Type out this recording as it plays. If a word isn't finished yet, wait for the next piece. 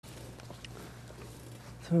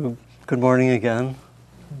So, good morning again.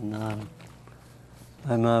 And,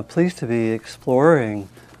 I'm pleased to be exploring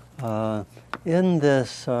in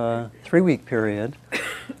this 3-week period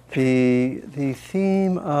the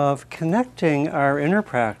theme of connecting our inner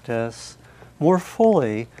practice more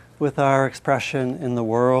fully with our expression in the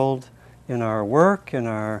world, in our work, in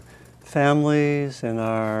our families, in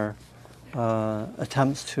our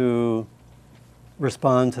attempts to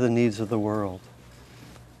respond to the needs of the world.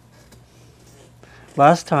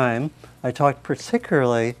 Last time, I talked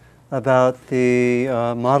particularly about the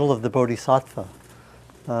model of the Bodhisattva,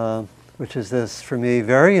 which is this, for me,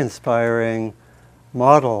 very inspiring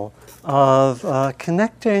model of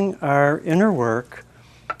connecting our inner work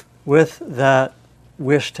with that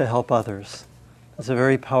wish to help others. It's a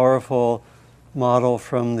very powerful model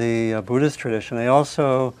from the Buddhist tradition. I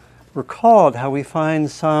also recalled how we find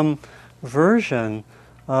some version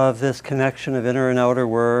of this connection of inner and outer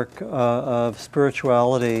work, of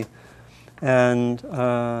spirituality and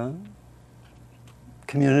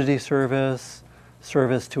community service,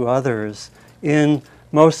 service to others in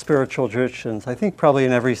most spiritual traditions. I think probably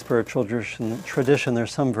in every spiritual tradition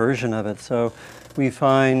there's some version of it. So we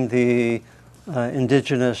find the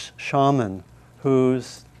indigenous shaman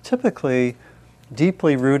who's typically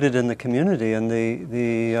deeply rooted in the community, and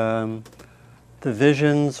the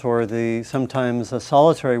visions or the sometimes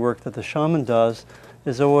solitary work that the shaman does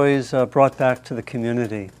is always brought back to the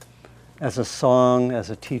community as a song, as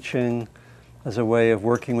a teaching, as a way of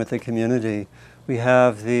working with the community. We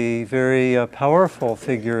have the very powerful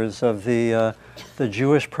figures of the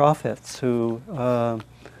Jewish prophets who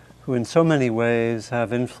in so many ways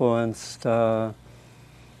have influenced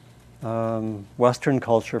Western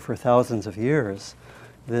culture for thousands of years.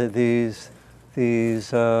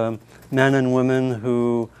 These men and women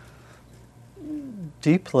who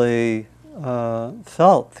deeply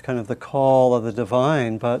felt kind of the call of the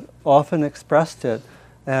divine, but often expressed it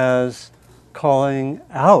as calling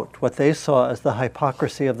out what they saw as the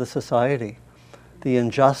hypocrisy of the society, the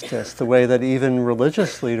injustice, the way that even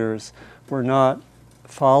religious leaders were not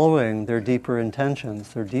following their deeper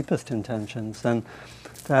intentions, their deepest intentions, and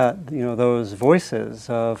that those voices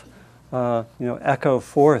of echo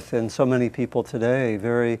forth in so many people today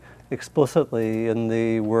very explicitly in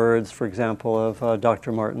the words, for example, of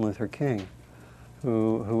Dr. Martin Luther King,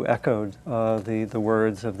 who echoed the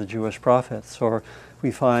words of the Jewish prophets. Or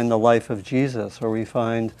we find the life of Jesus, or we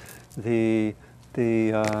find the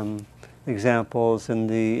examples in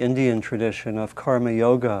the Indian tradition of karma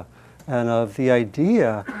yoga and of the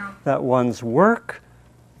idea that one's work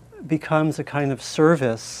becomes a kind of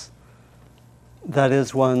service that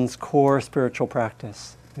is one's core spiritual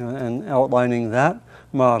practice, and outlining that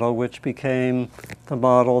model, which became the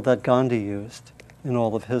model that Gandhi used in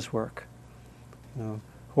all of his work.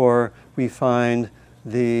 Or we find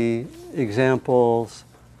the examples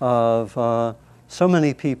of so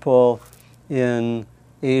many people in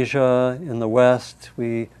Asia, in the West.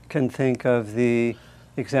 We can think of the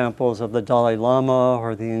examples of the Dalai Lama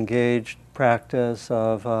or the engaged practice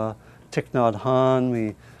of Thich Nhat Hanh.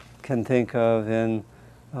 We can think of in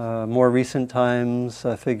more recent times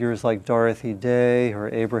figures like Dorothy Day or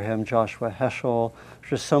Abraham Joshua Heschel.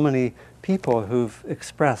 There's so many people who've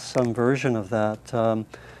expressed some version of that.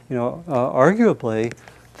 Arguably,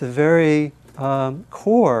 the very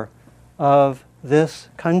core of this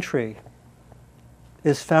country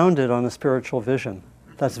is founded on a spiritual vision.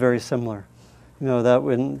 That's very similar.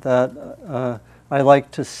 I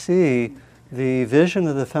like to see the vision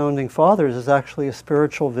of the founding fathers is actually a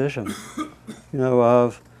spiritual vision,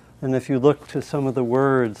 and if you look to some of the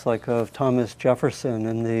words like of Thomas Jefferson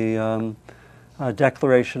in the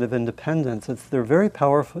Declaration of Independence, they're very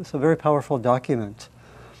powerful. It's a very powerful document,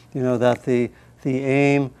 that the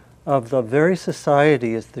aim of the very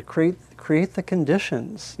society is to create the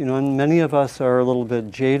conditions, and many of us are a little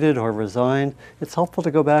bit jaded or resigned. It's helpful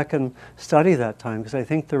to go back and study that time, because I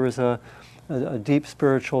think there was a deep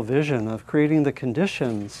spiritual vision of creating the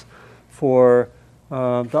conditions for the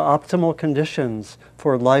optimal conditions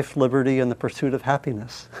for life, liberty, and the pursuit of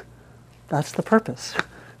happiness. That's the purpose,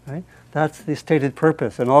 right? That's the stated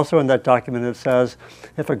purpose. And also in that document it says,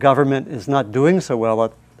 if a government is not doing so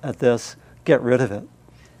well at this, get rid of it.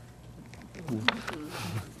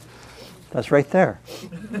 That's right there.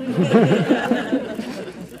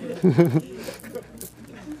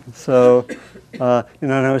 So,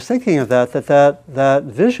 and I was thinking of that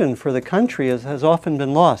vision for the country has often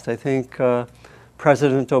been lost. I think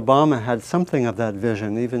President Obama had something of that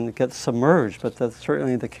vision, even it gets submerged, but that's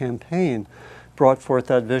certainly the campaign brought forth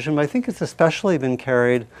that vision. But I think it's especially been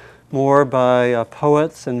carried more by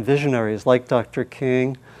poets and visionaries like Dr.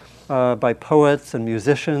 King, by poets and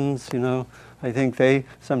musicians, you know. I think they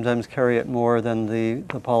sometimes carry it more than the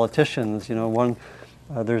politicians. You know,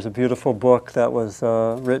 there's a beautiful book that was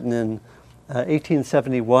written in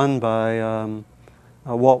 1871 by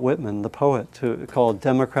Walt Whitman, the poet, called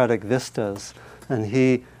Democratic Vistas. And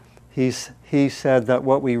he said that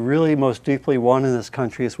what we really most deeply want in this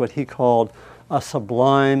country is what he called a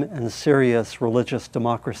sublime and serious religious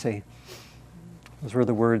democracy. Those were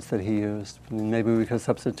the words that he used. I mean, maybe we could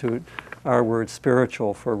substitute our word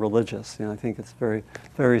spiritual for religious. You know, I think it's very,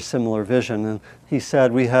 very similar vision. And he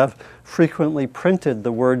said, we have frequently printed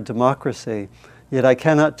the word democracy, yet I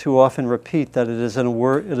cannot too often repeat that it is a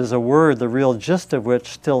word, the real gist of which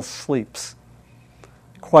still sleeps,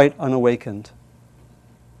 quite unawakened.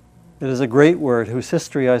 It is a great word whose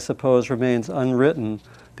history, I suppose, remains unwritten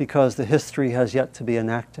because the history has yet to be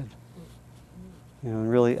enacted. You know,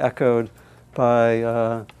 really echoed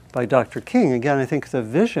by Dr. King. Again, I think the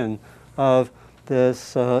vision of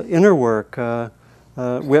this inner work.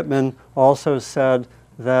 Whitman also said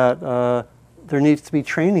that there needs to be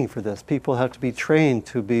training for this. People have to be trained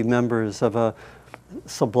to be members of a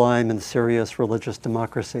sublime and serious religious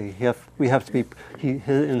democracy. We have to be,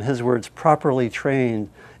 in his words, properly trained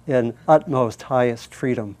in utmost highest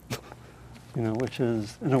freedom. You know, which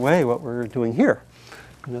is in a way what we're doing here.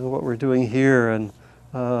 You know, what we're doing here. And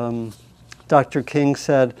Dr. King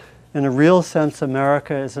said, in a real sense,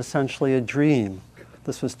 America is essentially a dream.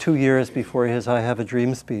 This was 2 years before his I Have a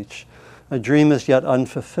Dream speech. A dream is yet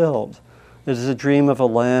unfulfilled. It is a dream of a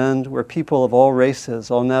land where people of all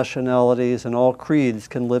races, all nationalities, and all creeds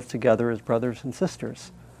can live together as brothers and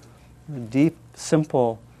sisters. A deep,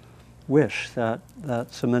 simple wish that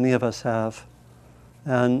so many of us have,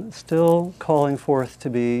 and still calling forth to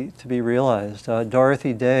be realized.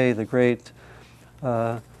 Dorothy Day, the great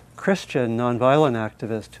Christian nonviolent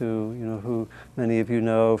activist who many of you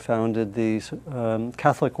know founded the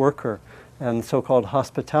Catholic Worker and so-called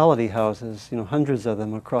hospitality houses, you know, hundreds of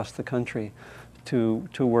them across the country to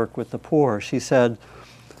work with the poor. She said,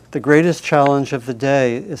 the greatest challenge of the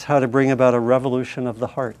day is how to bring about a revolution of the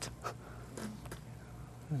heart.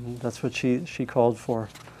 And that's what she called for.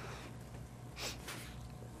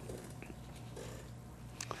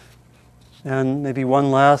 And maybe one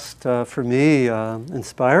last, for me,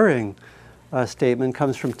 inspiring statement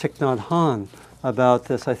comes from Thich Nhat Hanh about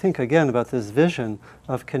this, I think, again, about this vision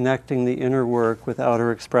of connecting the inner work with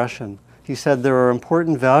outer expression. He said there are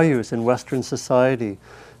important values in Western society,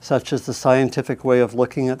 such as the scientific way of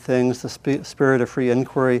looking at things, the spirit of free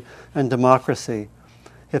inquiry, and democracy.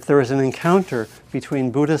 If there is an encounter between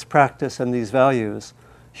Buddhist practice and these values,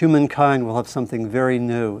 humankind will have something very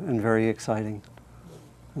new and very exciting.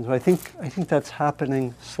 And so I think that's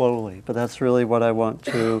happening slowly, but that's really what I want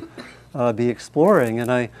to be exploring.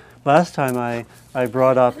 And last time I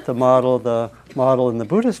brought up the model in the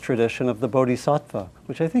Buddhist tradition of the Bodhisattva,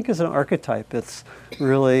 which I think is an archetype. It's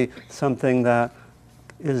really something that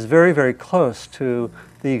is very, very close to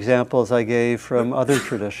the examples I gave from other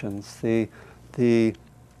traditions. The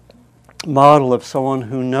model of someone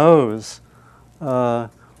who knows,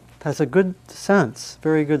 has a good sense,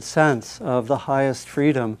 very good sense of the highest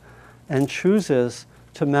freedom and chooses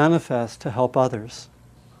to manifest to help others.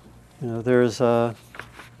 You know, there's some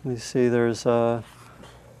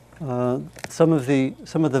of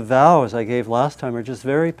the vows I gave last time are just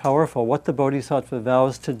very powerful. What the Bodhisattva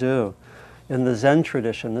vows to do. In the Zen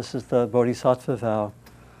tradition, this is the Bodhisattva vow.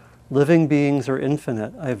 Living beings are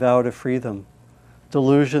infinite, I vow to free them.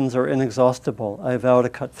 Delusions are inexhaustible, I vow to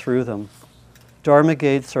cut through them. Dharma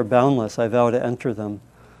gates are boundless, I vow to enter them.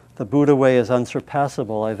 The Buddha way is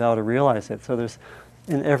unsurpassable, I vow to realize it. So there's,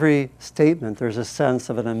 in every statement, there's a sense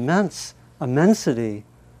of an immensity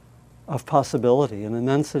of possibility, an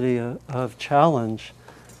immensity of challenge,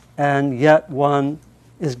 and yet one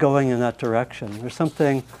is going in that direction. There's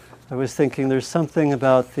something, I was thinking, there's something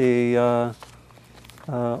about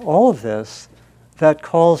all of this that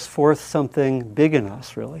calls forth something big in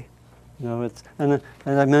us, really. You know, and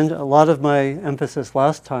I meant a lot of my emphasis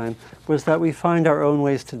last time was that we find our own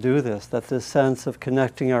ways to do this, that this sense of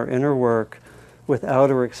connecting our inner work with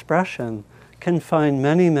outer expression can find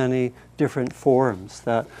many, many different forms,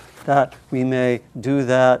 that we may do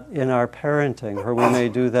that in our parenting, or we may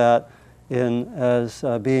do that as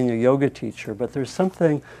being a yoga teacher, but there's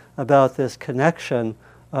something about this connection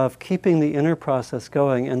of keeping the inner process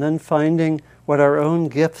going and then finding what our own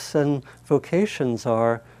gifts and vocations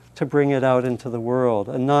are to bring it out into the world,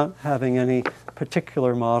 and not having any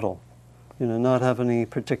particular model. You know, not have any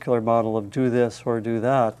particular model of do this or do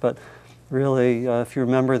that, but really, if you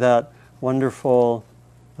remember that wonderful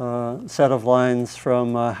set of lines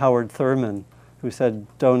from Howard Thurman, who said,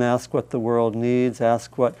 don't ask what the world needs,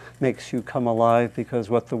 ask what makes you come alive, because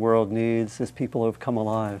what the world needs is people who have come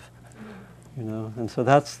alive. You know, and so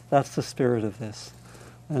that's the spirit of this.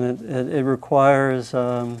 And it requires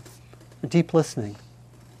deep listening.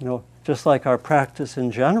 You know, just like our practice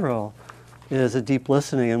in general is a deep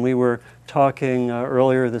listening. And we were talking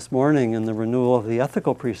earlier this morning in the renewal of the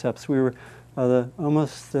ethical precepts, we were,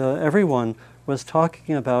 almost everyone was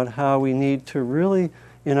talking about how we need to really,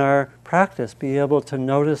 in our practice, be able to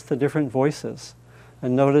notice the different voices,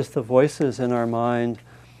 and notice the voices in our mind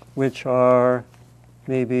which are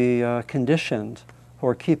maybe conditioned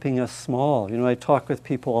or keeping us small. You know, I talk with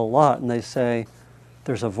people a lot and they say,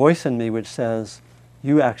 there's a voice in me which says,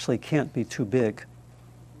 you actually can't be too big.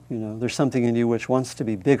 You know, there's something in you which wants to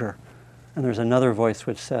be bigger. And there's another voice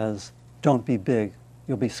which says, don't be big,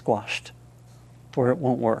 you'll be squashed, or it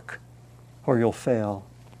won't work, or you'll fail.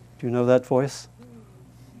 Do you know that voice?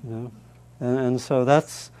 You know? And so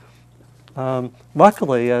that's,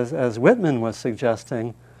 luckily, as Whitman was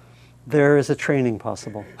suggesting, there is a training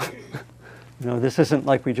possible. You know, this isn't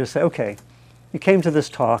like we just say, okay, you came to this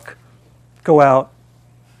talk, go out,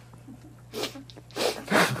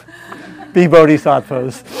 be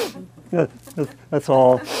bodhisattvas. That's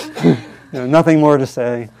all. You know, nothing more to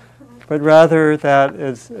say. But rather that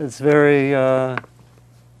it's very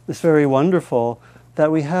wonderful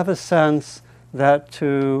that we have a sense that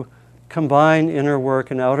to combine inner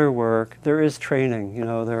work and outer work, there is training. You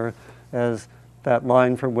know, there, as that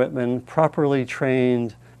line from Whitman, properly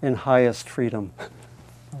trained in highest freedom.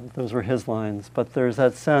 Those were his lines. But there's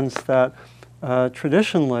that sense that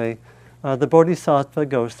traditionally the bodhisattva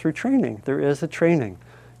goes through training. There is a training,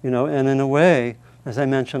 you know, and in a way, as I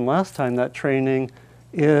mentioned last time, that training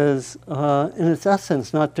is, in its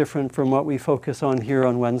essence, not different from what we focus on here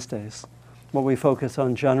on Wednesdays, what we focus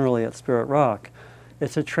on generally at Spirit Rock.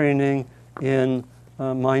 It's a training in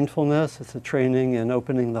mindfulness, it's a training in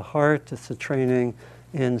opening the heart, it's a training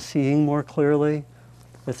in seeing more clearly,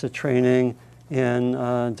 it's a training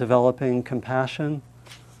in developing compassion,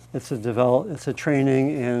 it's a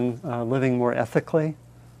training in living more ethically,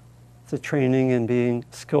 it's a training in being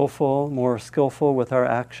skillful, more skillful with our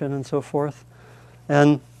action and so forth.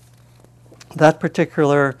 And that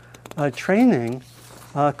particular training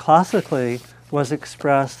classically was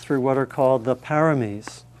expressed through what are called the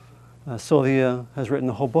paramis. Sylvia has written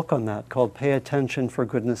a whole book on that called Pay Attention for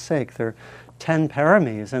Goodness Sake. There are 10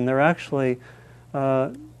 paramis, and they're actually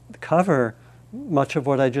cover much of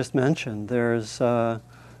what I just mentioned. There's,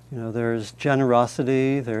 there's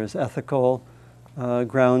generosity, there's ethical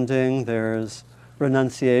grounding, there's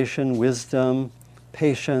renunciation, wisdom,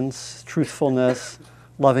 patience, truthfulness,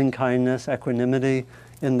 loving kindness, equanimity.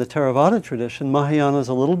 In the Theravada tradition, Mahayana is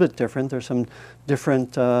a little bit different. There's some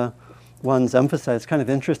different ones emphasized. It's kind of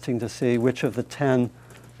interesting to see which of the 10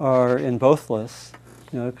 are in both lists,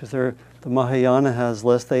 you know, because the Mahayana has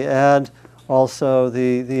lists. They add also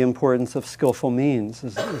the importance of skillful means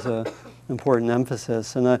is an important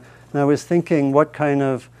emphasis. And I was thinking what kind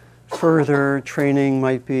of further training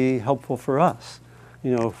might be helpful for us,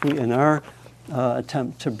 you know, if we, in our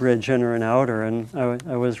attempt to bridge inner and outer. And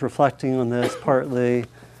I was reflecting on this partly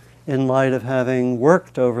in light of having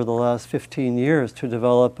worked over the last 15 years to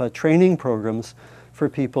develop training programs for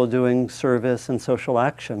people doing service and social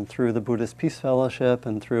action through the Buddhist Peace Fellowship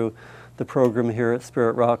and through the program here at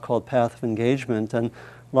Spirit Rock called Path of Engagement. And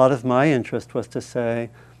a lot of my interest was to say,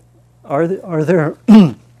 are there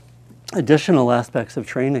additional aspects of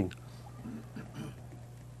training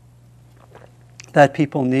that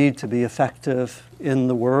people need to be effective in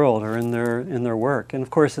the world or in their work? And of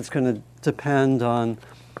course, it's going to depend on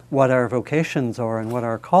what our vocations are and what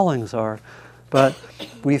our callings are. But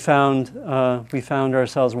we found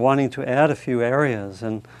ourselves wanting to add a few areas,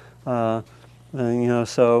 and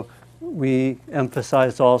so we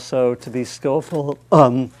emphasized also to be skillful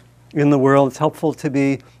in the world. It's helpful to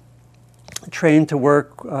be trained to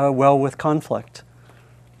work well with conflict.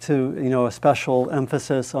 To, you know, a special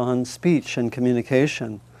emphasis on speech and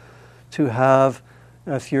communication. To have,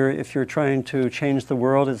 if you're trying to change the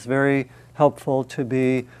world, it's very helpful to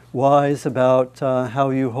be wise about how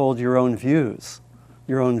you hold your own views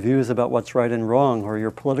about what's right and wrong, or your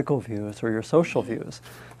political views, or your social views,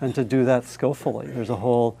 and to do that skillfully. There's a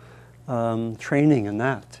whole training in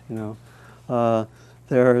that. You know,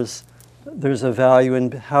 there's a value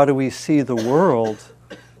in how do we see the world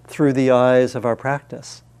through the eyes of our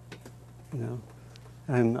practice. You know,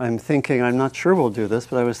 I'm thinking, I'm not sure we'll do this,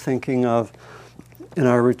 but I was thinking of, in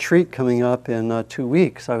our retreat coming up in 2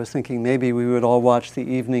 weeks, I was thinking maybe we would all watch the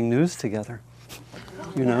evening news together,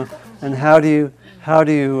 you know? And how do you,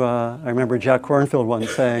 I remember Jack Kornfield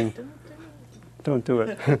once saying, Don't do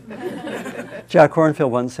it. Jack Kornfield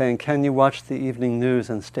once saying, "Can you watch the evening news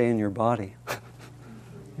and stay in your body?"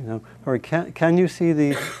 Or can you see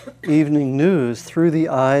the evening news through the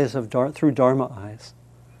eyes of through Dharma eyes,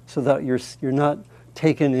 so that you're not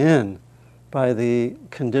taken in by the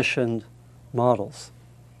conditioned models.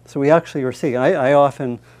 So we actually are seeing. I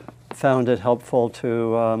often found it helpful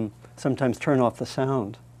to sometimes turn off the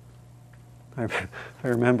sound. I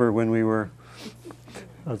remember when we were.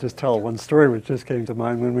 I'll just tell one story which just came to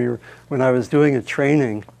mind when I was doing a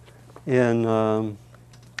training in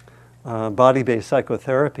body-based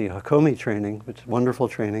psychotherapy, Hakomi training, which is wonderful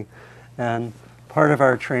training, and part of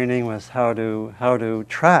our training was how to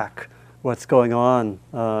track what's going on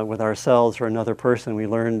with ourselves or another person. We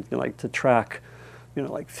learned to track,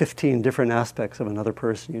 15 different aspects of another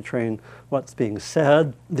person. You train what's being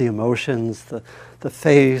said, the emotions, the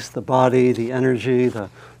face, the body, the energy,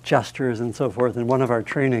 the gestures, and so forth. In one of our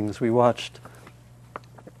trainings, we watched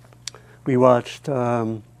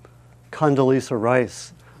Condoleezza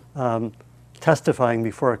Rice testifying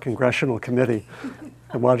before a congressional committee.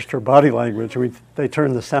 I watched her body language. They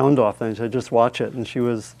turned the sound off, and I said, "Just watch it." And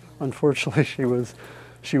unfortunately, she was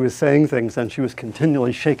saying things, and she was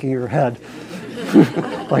continually shaking her head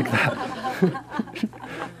like that.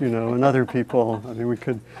 And other people.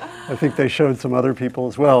 I think they showed some other people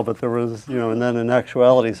as well, but there was, and then in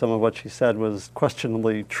actuality, some of what she said was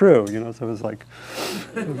questionably true. So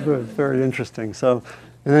it was very interesting. So,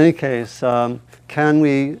 in any case, can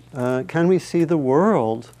we see the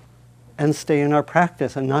world and stay in our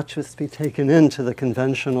practice and not just be taken into the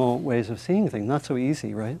conventional ways of seeing things? Not so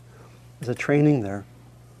easy, right? There's a training there.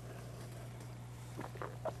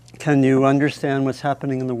 Can you understand what's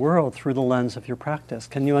happening in the world through the lens of your practice?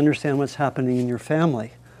 Can you understand what's happening in your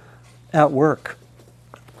family, at work?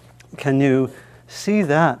 Can you see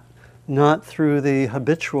that not through the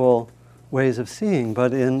habitual ways of seeing,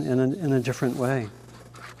 but in a different way?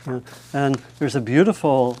 And there's a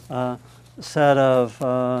beautiful set of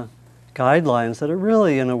guidelines that are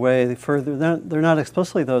really, in a way, they're not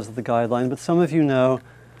explicitly those of the guidelines, but some of you know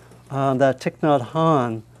that Thich Nhat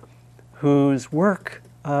Hanh, whose work,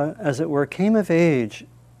 as it were, came of age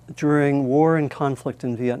during war and conflict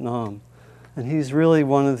in Vietnam. And he's really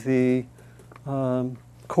one of the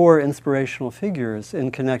core inspirational figures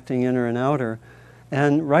in connecting inner and outer.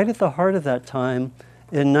 And right at the heart of that time,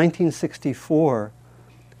 in 1964,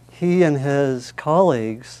 he and his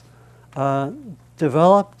colleagues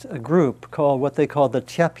developed a group called what they called the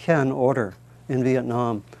Tiep Hien Order in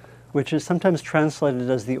Vietnam, which is sometimes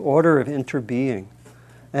translated as the Order of Interbeing.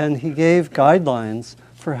 And he gave guidelines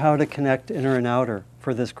for how to connect inner and outer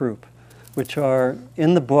for this group, which are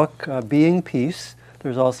in the book Being Peace.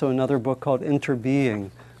 There's also another book called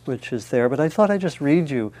Interbeing, which is there. But I thought I'd just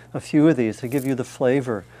read you a few of these to give you the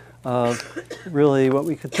flavor of really what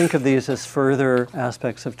we could think of these as further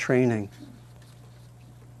aspects of training.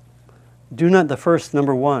 The first,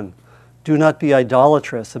 number one, do not be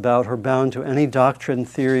idolatrous about or bound to any doctrine,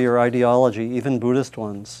 theory, or ideology, even Buddhist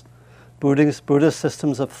ones. Buddhist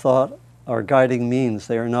systems of thought are guiding means.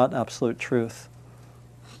 They are not absolute truth.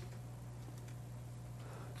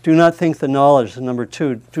 Do not think the knowledge, number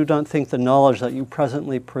two, do not think the knowledge that you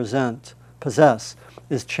presently possess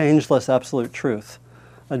is changeless absolute truth.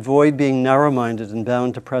 Avoid being narrow-minded and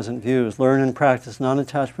bound to present views. Learn and practice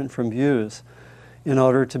non-attachment from views in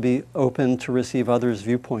order to be open to receive others'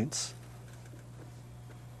 viewpoints.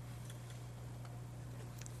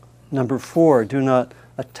 Number four, do not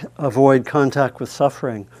avoid contact with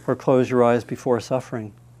suffering or close your eyes before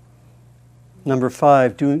suffering. Number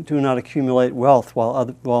five, do not accumulate wealth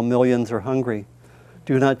while millions are hungry.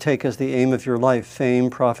 Do not take as the aim of your life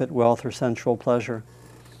fame, profit, wealth, or sensual pleasure.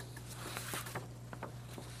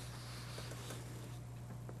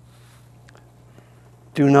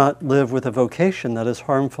 Do not live with a vocation that is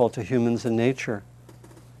harmful to humans and nature.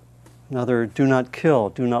 Another, do not kill,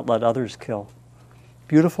 do not let others kill.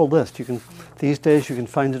 Beautiful list. These days you can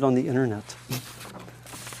find it on the internet.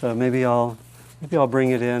 So maybe I'll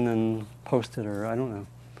bring it in and post it, or I don't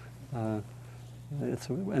know.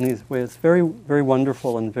 It's very, very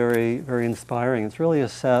wonderful and very, very inspiring. It's really a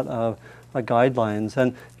set of guidelines,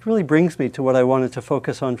 and it really brings me to what I wanted to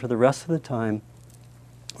focus on for the rest of the time,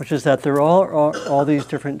 which is that there are all these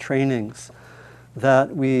different trainings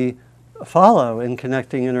that we follow in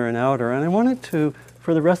connecting inner and outer. And I wanted to,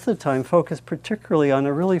 for the rest of the time, focus particularly on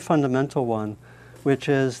a really fundamental one, which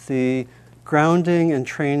is the grounding and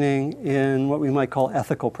training in what we might call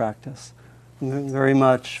ethical practice. Very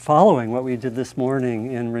much following what we did this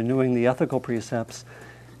morning in renewing the ethical precepts.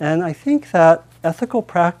 And I think that ethical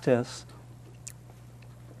practice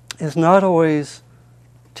is not always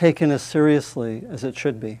taken as seriously as it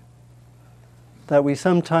should be. That we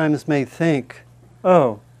sometimes may think,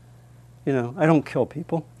 oh, I don't kill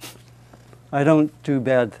people. I don't do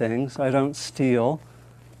bad things. I don't steal.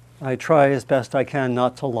 I try as best I can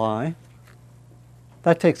not to lie.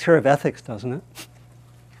 That takes care of ethics, doesn't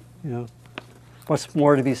it? What's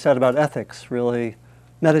more to be said about ethics? Really,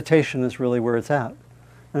 meditation is really where it's at.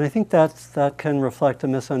 And I think that can reflect a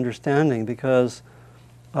misunderstanding, because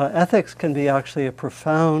ethics can be actually a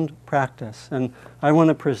profound practice. And I want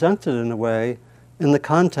to present it in a way, in the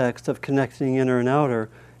context of connecting inner and outer,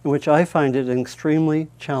 in which I find it an extremely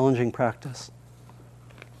challenging practice.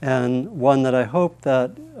 And one that I hope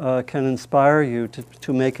that can inspire you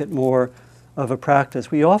to make it more of a practice.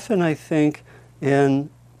 We often, I think, in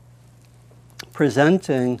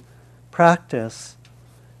presenting practice,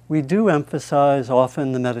 we do emphasize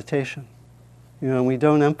often the meditation. We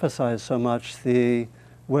don't emphasize so much the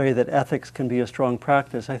way that ethics can be a strong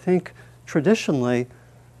practice. I think traditionally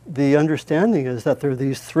the understanding is that there are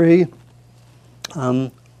these three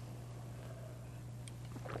main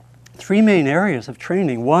areas of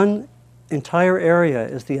training. One entire area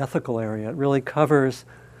is the ethical area. It really covers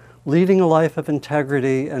leading a life of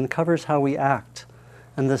integrity and covers how we act.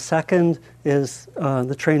 And the second is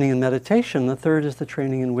the training in meditation. The third is the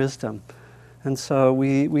training in wisdom. And so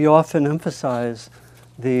we often emphasize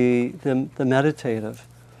the meditative.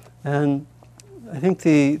 And I think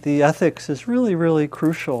the ethics is really, really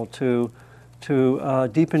crucial to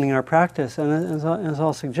deepening our practice. And as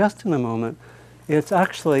I'll suggest in a moment, it's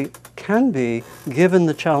actually can be, given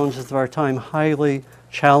the challenges of our time, highly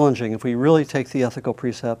challenging if we really take the ethical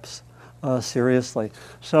precepts seriously.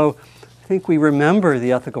 So I think we remember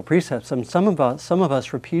the ethical precepts, and some of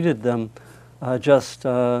us repeated them just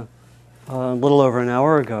a little over an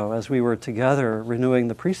hour ago as we were together renewing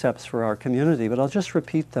the precepts for our community, but I'll just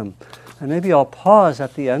repeat them. And maybe I'll pause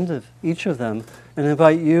at the end of each of them and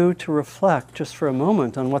invite you to reflect just for a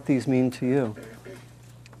moment on what these mean to you.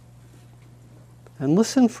 And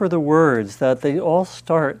listen for the words that they all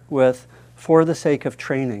start with, for the sake of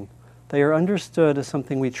training. They are understood as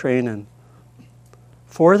something we train in.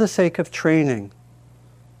 For the sake of training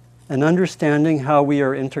and understanding how we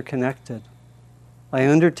are interconnected, I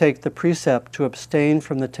undertake the precept to abstain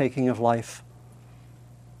from the taking of life.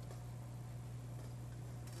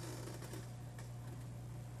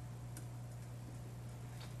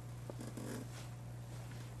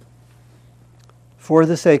 For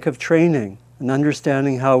the sake of training and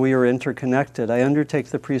understanding how we are interconnected, I undertake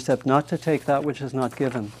the precept not to take that which is not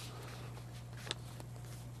given.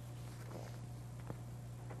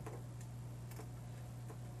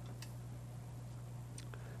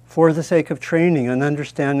 For the sake of training and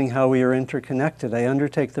understanding how we are interconnected, I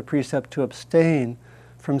undertake the precept to abstain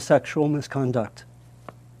from sexual misconduct.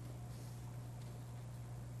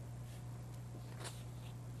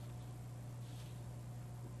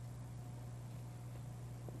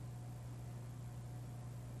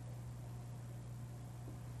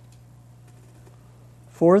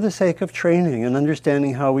 For the sake of training and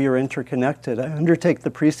understanding how we are interconnected, I undertake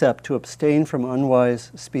the precept to abstain from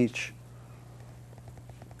unwise speech.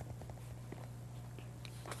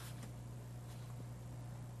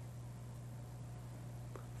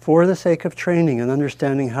 For the sake of training and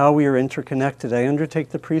understanding how we are interconnected, I undertake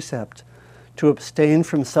the precept to abstain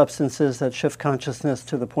from substances that shift consciousness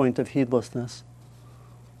to the point of heedlessness.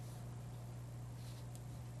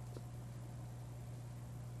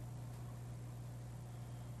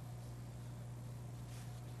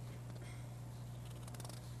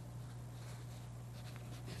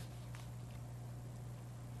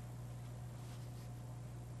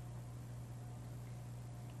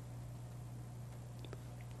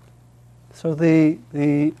 So the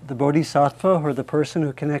Bodhisattva, or the person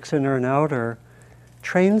who connects inner and outer,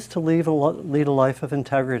 trains to lead a life of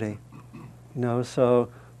integrity. So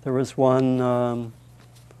there was one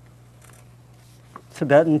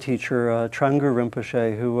Tibetan teacher, Trungpa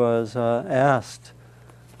Rinpoche, who was asked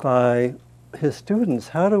by his students,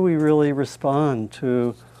 how do we really respond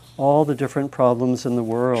to all the different problems in the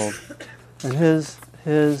world? And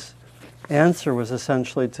his answer was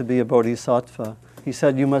essentially to be a bodhisattva. He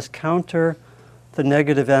said, you must counter the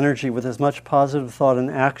negative energy with as much positive thought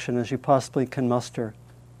and action as you possibly can muster.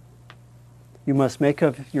 You must make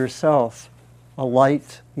of yourself a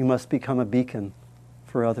light. You must become a beacon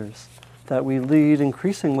for others. That we lead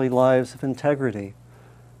increasingly lives of integrity,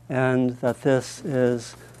 and that this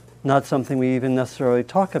is not something we even necessarily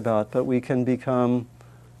talk about, but we can become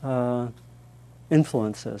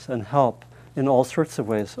influences and help in all sorts of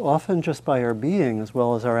ways, often just by our being as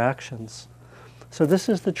well as our actions. So this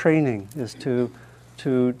is the training, is to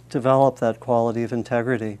to develop that quality of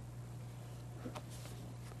integrity.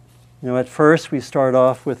 At first we start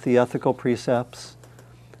off with the ethical precepts,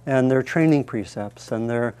 and they're training precepts, and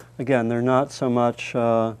they're not so much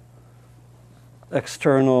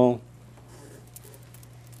external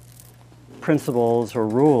principles or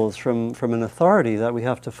rules from an authority that we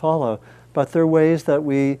have to follow, but they're ways that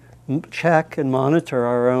we check and monitor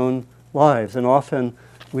our own lives. And often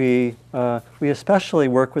we especially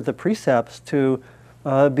work with the precepts to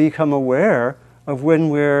become aware of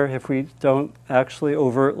if we don't actually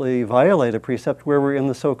overtly violate a precept, where we're in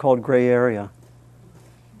the so-called gray area.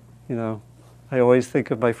 I always think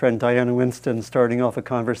of my friend Diana Winston starting off a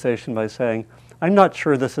conversation by saying, "I'm not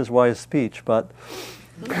sure this is wise speech, but,"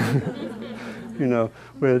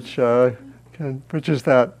 which is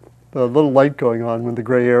that the little light going on when the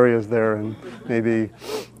gray area is there, and maybe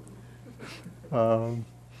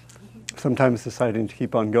sometimes deciding to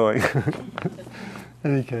keep on going.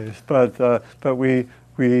 In any case, but we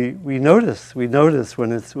notice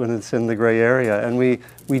when it's in the gray area, and we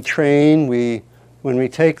train. When we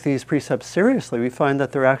take these precepts seriously, we find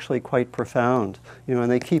that they're actually quite profound,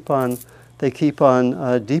 and they keep on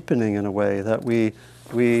deepening in a way that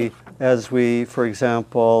as we, for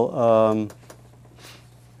example,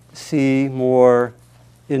 see more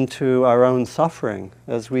into our own suffering,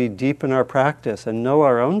 as we deepen our practice and know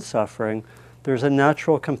our own suffering, there's a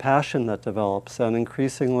natural compassion that develops, and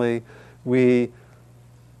increasingly we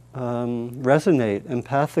resonate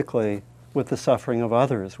empathically with the suffering of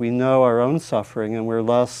others. We know our own suffering, and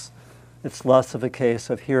it's less of a case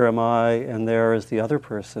of here am I and there is the other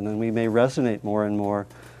person, and we may resonate more and more,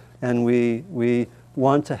 and we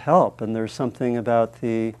want to help. And there's something about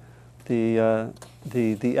the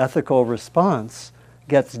ethical response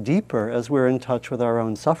gets deeper as we're in touch with our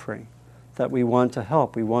own suffering, that we want to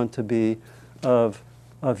help, we want to be of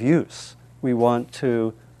use, we want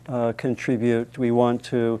to contribute, we want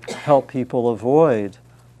to help people avoid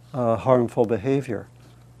harmful behavior.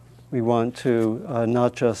 We want to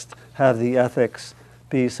not just have the ethics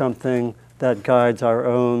be something that guides our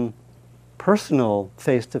own personal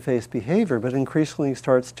face-to-face behavior, but increasingly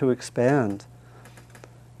starts to expand.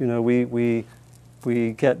 We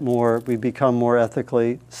become more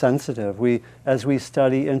ethically sensitive. As we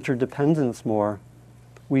study interdependence more,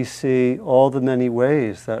 we see all the many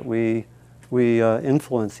ways that we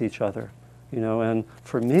influence each other. And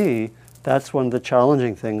for me, that's one of the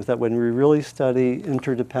challenging things, that when we really study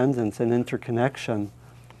interdependence and interconnection,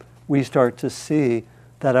 we start to see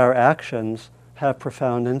that our actions have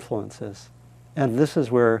profound influences. And this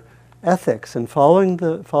is where ethics and following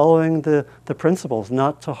the principles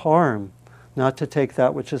not to harm, not to take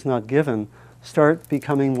that which is not given, start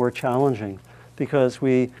becoming more challenging, because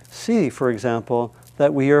we see, for example,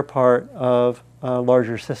 that we are part of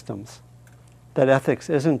larger systems. That ethics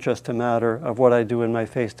isn't just a matter of what I do in my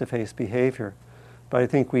face-to-face behavior, but I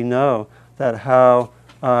think we know that how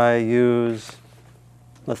I use,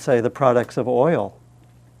 let's say, the products of oil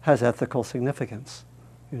has ethical significance.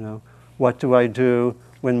 What do I do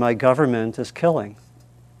when my government is killing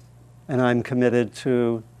and I'm committed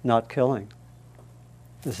to not killing?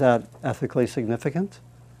 Is that ethically significant?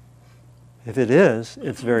 If it is,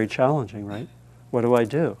 it's very challenging, right? What do I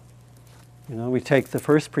do? We take the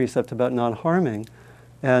first precept about not harming,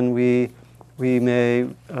 and we may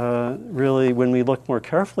really, when we look more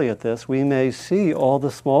carefully at this, we may see all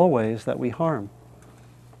the small ways that we harm.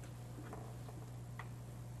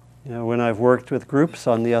 When I've worked with groups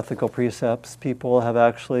on the ethical precepts, people have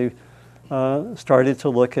actually started to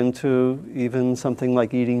look into even something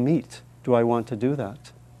like eating meat. Do I want to do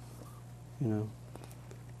that?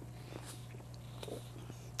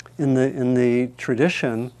 In the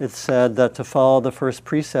tradition, it's said that to follow the first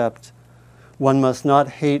precept, one must not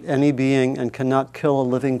hate any being and cannot kill a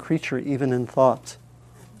living creature, even in thought.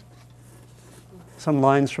 Some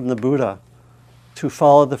lines from the Buddha. To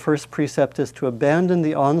follow the first precept is to abandon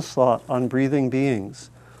the onslaught on breathing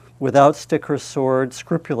beings, without stick or sword,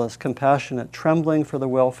 scrupulous, compassionate, trembling for the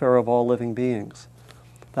welfare of all living beings.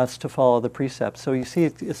 That's to follow the precept. So you see,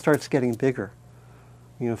 it starts getting bigger.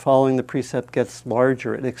 Following the precept gets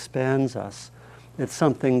larger. It expands us. It's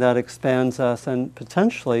something that expands us, and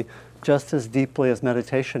potentially just as deeply as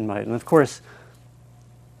meditation might. And of course,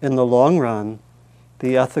 in the long run,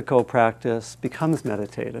 the ethical practice becomes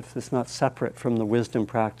meditative. It's not separate from the wisdom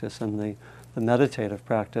practice and the meditative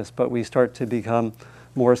practice, but we start to become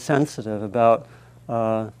more sensitive about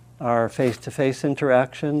our face-to-face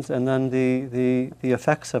interactions and then the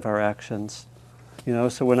effects of our actions.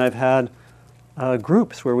 So when I've had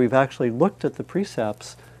groups where we've actually looked at the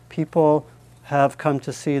precepts, people have come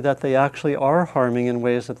to see that they actually are harming in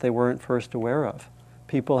ways that they weren't first aware of.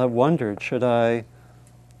 people have wondered, should I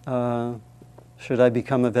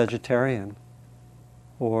become a vegetarian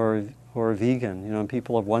or a vegan? You know, and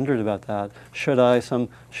people have wondered about that. Should I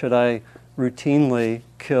routinely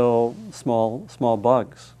kill small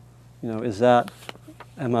bugs? You know,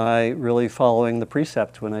 am I really following the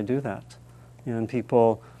precept when I do that? You know, and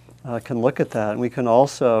people can look at that, and we can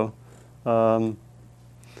also then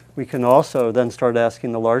start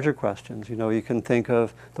asking the larger questions. You know, you can think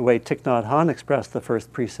of the way Thich Nhat Hanh expressed the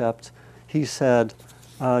first precept. He said,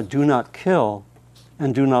 do not kill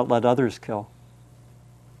and do not let others kill.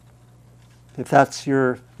 If that's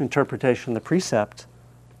your interpretation of the precept,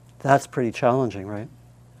 that's pretty challenging, right?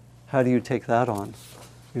 How do you take that on?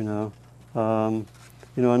 You know,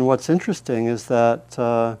 and what's interesting is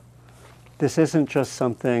that this isn't just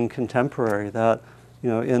something contemporary. That, you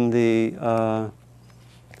know, in the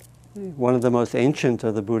one of the most ancient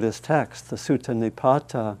of the Buddhist texts, the Sutta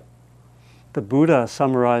Nipata, the Buddha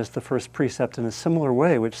summarized the first precept in a similar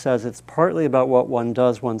way, which says it's partly about what one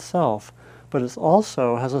does oneself, but it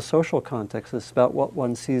also has a social context. It's about what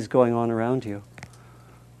one sees going on around you.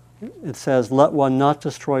 It says, let one not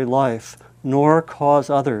destroy life, nor cause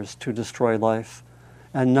others to destroy life,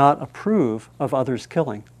 and not approve of others'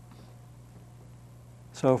 killing.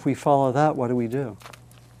 So if we follow that, what do we do?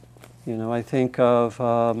 You know, I think of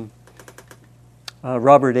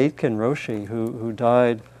Robert Aitken Roshi, who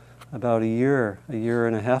died about a year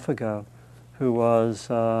and a half ago, who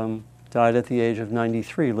died at the age of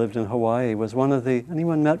 93, lived in Hawaii, was one of the,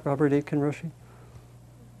 anyone met Robert Aitken Roshi?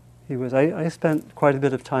 He was, I spent quite a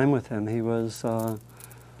bit of time with him. He was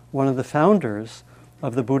one of the founders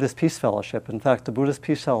of the Buddhist Peace Fellowship. In fact, the Buddhist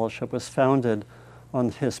Peace Fellowship was founded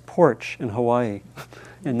on his porch in Hawaii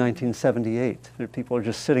in 1978. People were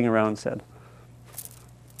just sitting around and said,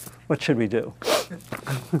 what should we do?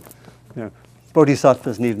 You know,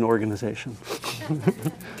 Bodhisattvas need an organization.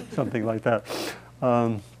 Something like that.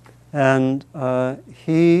 And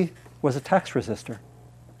he was a tax resister.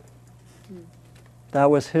 That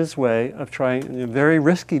was his way of trying, a very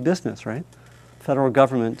risky business, right? Federal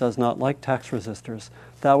government does not like tax resistors.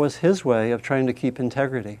 That was his way of trying to keep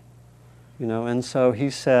integrity. You know, and so he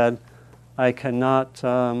said, I cannot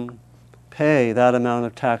pay that amount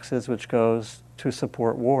of taxes which goes to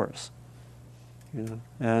support wars. You know,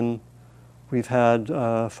 and we've had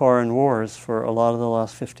foreign wars for a lot of the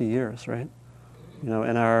last 50 years, right? You know,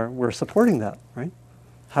 and we're supporting that, right?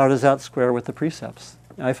 How does that square with the precepts?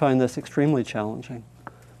 I find this extremely challenging.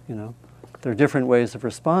 You know, there are different ways of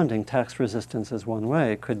responding. Tax resistance is one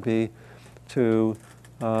way. It could be to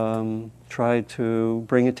try to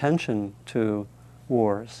bring attention to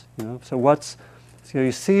wars. You know, so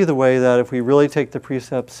you see the way that if we really take the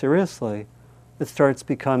precepts seriously, it starts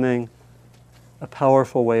becoming a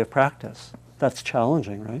powerful way of practice. That's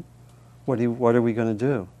challenging, right? What are we going to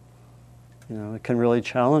do? You know, it can really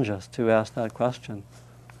challenge us to ask that question.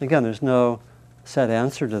 Again, there's no set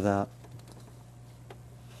answer to that.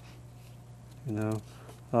 You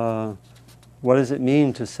know, what does it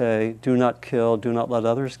mean to say, do not kill, do not let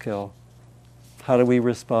others kill? How do we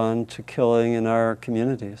respond to killing in our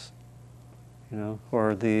communities? You know,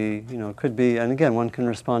 or it could be, and again, one can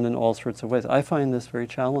respond in all sorts of ways. I find this very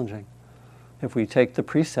challenging. If we take the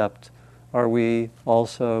precept, are we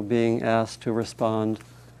also being asked to respond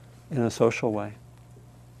in a social way?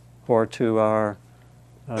 Or to our,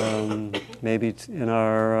 maybe in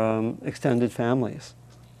our extended families,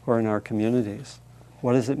 or in our communities?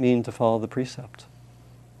 What does it mean to follow the precept?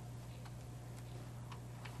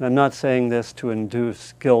 And I'm not saying this to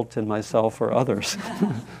induce guilt in myself or others,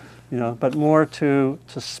 you know, but more to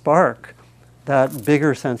spark that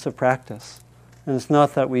bigger sense of practice. And it's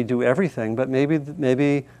not that we do everything, but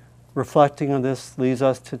maybe reflecting on this leads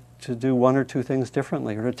us to do one or two things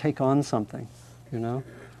differently, or to take on something, you know.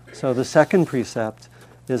 So the second precept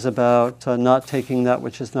is about not taking that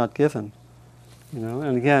which is not given, you know.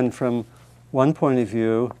 And again, from one point of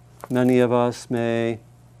view, many of us may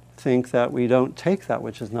think that we don't take that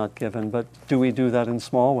which is not given, but do we do that in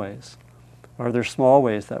small ways? Are there small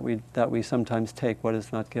ways that we sometimes take what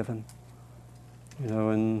is not given? You know,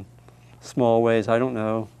 in small ways, I don't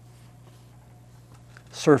know,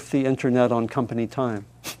 surf the internet on company time.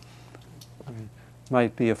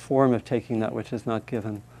 Might be a form of taking that which is not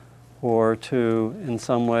given. Or to, in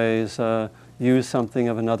some ways, use something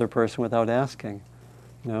of another person without asking.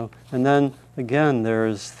 You know? And then, again,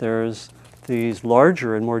 there's these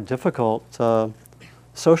larger and more difficult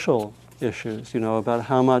social issues, you know, about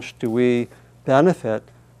how much do we benefit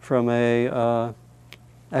from a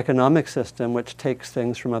economic system which takes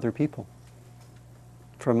things from other people.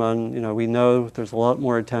 We know there's a lot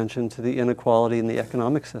more attention to the inequality in the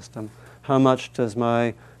economic system. How much does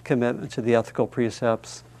my commitment to the ethical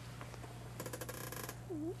precepts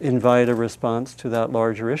invite a response to that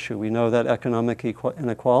larger issue? We know that economic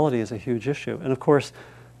inequality is a huge issue. And of course,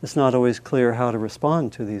 it's not always clear how to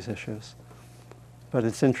respond to these issues. But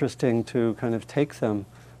it's interesting to kind of take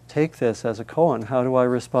this as a koan. How do I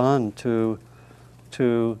respond to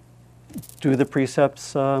do the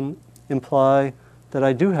precepts imply that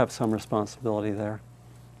I do have some responsibility there?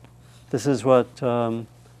 This is what a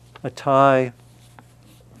Thai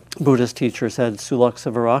Buddhist teacher said,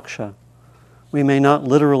 Sulaksa Viraksha. We may not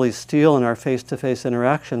literally steal in our face-to-face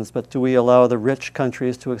interactions, but do we allow the rich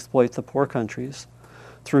countries to exploit the poor countries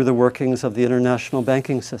through the workings of the international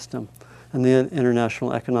banking system and the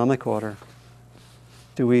international economic order?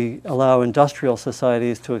 Do we allow industrial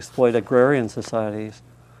societies to exploit agrarian societies,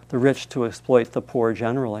 the rich to exploit the poor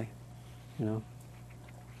generally? You know,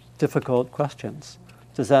 difficult questions.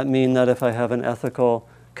 Does that mean that if I have an ethical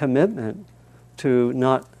commitment to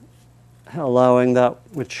not allowing that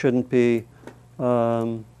which shouldn't be,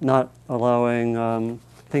 not allowing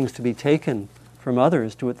things to be taken from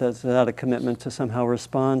others, is that a commitment to somehow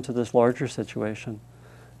respond to this larger situation?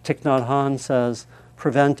 Thich Nhat Hanh says,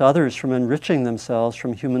 prevent others from enriching themselves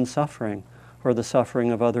from human suffering or the suffering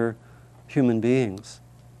of other human beings.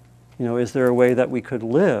 You know, is there a way that we could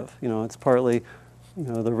live? You know, it's partly, you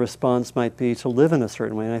know, the response might be to live in a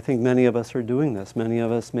certain way. And I think many of us are doing this. Many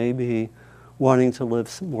of us may be wanting to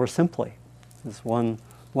live more simply. Is one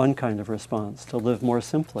kind of response, to live more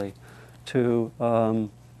simply, to, you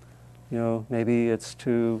know, maybe it's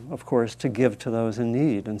to, of course, to give to those in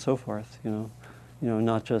need and so forth, you know,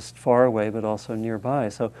 not just far away, but also nearby.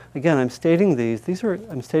 So again, I'm stating these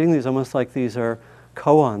almost like these are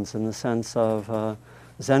koans in the sense of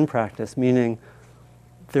Zen practice, meaning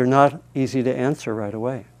they're not easy to answer right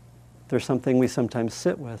away. They're something we sometimes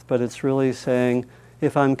sit with, but it's really saying,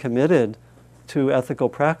 if I'm committed to ethical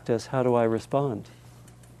practice, how do I respond?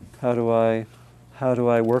 How do I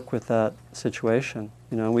work with that situation?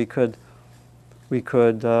 You know, we could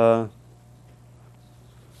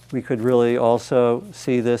really also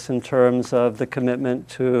see this in terms of the commitment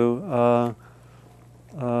to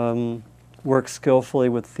work skillfully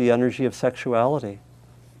with the energy of sexuality.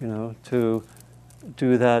 You know, to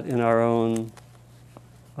do that in our own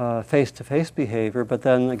face-to-face behavior. But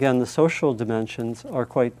then again, the social dimensions are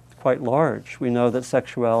quite large. We know that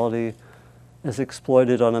sexuality is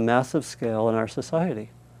exploited on a massive scale in our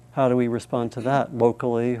society. How do we respond to that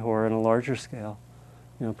locally or on a larger scale?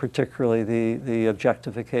 You know, particularly the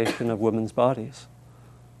objectification of women's bodies.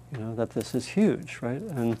 You know, that this is huge, right?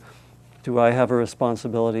 And do I have a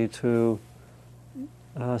responsibility to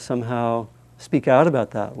somehow speak out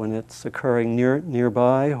about that when it's occurring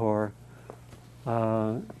nearby or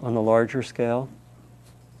on a larger scale?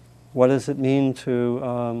 What does it mean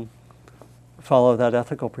to follow that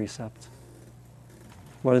ethical precept?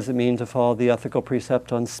 What does it mean to follow the ethical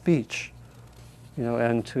precept on speech? You know,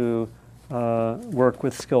 and to work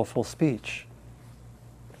with skillful speech.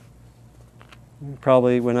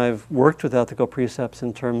 Probably when I've worked with ethical precepts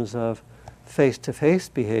in terms of face-to-face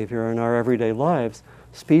behavior in our everyday lives,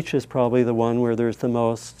 speech is probably the one where there's the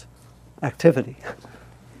most activity,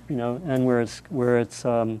 you know, and where it's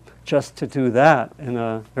just to do that in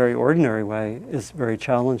a very ordinary way is very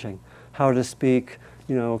challenging. How to speak,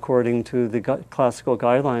 you know, according to the classical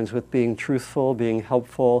guidelines, with being truthful, being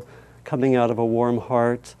helpful, coming out of a warm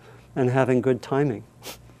heart, and having good timing.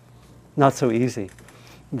 Not so easy.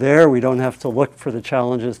 There we don't have to look for the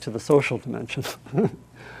challenges to the social dimension.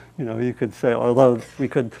 You know, you could say, although we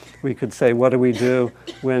could say, what do we do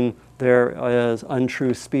when there is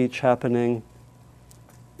untrue speech happening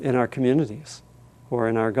in our communities or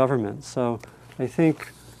in our government? So I think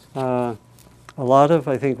a lot of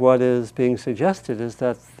what is being suggested is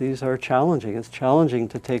that these are challenging. It's challenging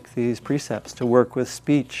to take these precepts, to work with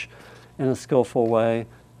speech in a skillful way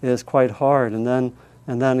is quite hard. And then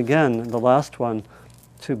again, the last one,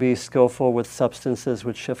 to be skillful with substances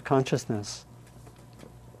which shift consciousness.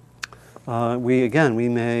 We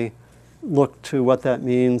may look to what that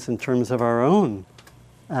means in terms of our own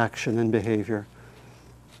action and behavior.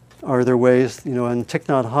 Are there ways, you know, and Thich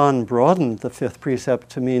Nhat Hanh broadened the fifth precept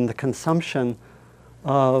to mean the consumption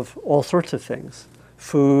of all sorts of things,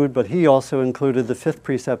 food, but he also included the fifth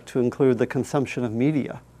precept to include the consumption of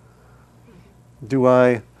media.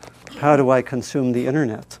 How do I consume the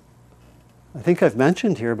internet? I think I've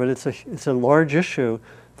mentioned here, but it's a large issue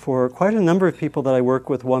for quite a number of people that I work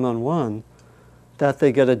with one-on-one, that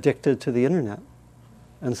they get addicted to the internet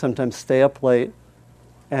and sometimes stay up late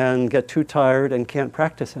and get too tired and can't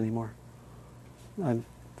practice anymore.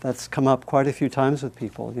 That's come up quite a few times with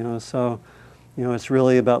people, you know. So, It's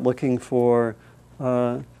really about looking for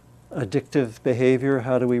addictive behavior.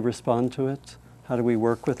 How do we respond to it? How do we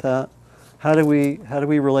work with that? How do we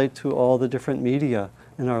relate to all the different media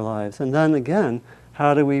in our lives? And then again,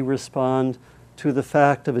 how do we respond to the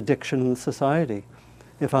fact of addiction in society?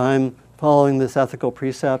 If I'm following this ethical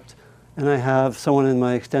precept and I have someone in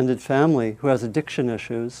my extended family who has addiction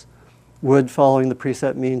issues, would following the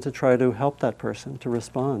precept mean to try to help that person to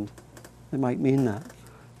respond? It might mean that,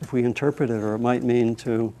 if we interpret it, or it might mean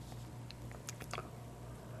to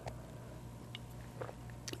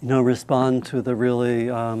respond to the really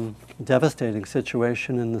devastating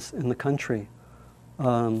situation in the country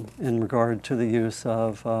in regard to the use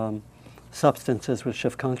of substances which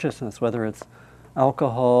shift consciousness, whether it's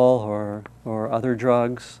alcohol or other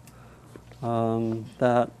drugs,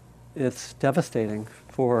 that it's devastating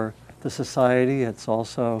for the society. It's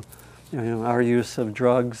also, our use of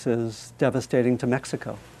drugs is devastating to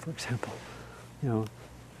Mexico, for example. No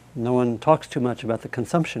one talks too much about the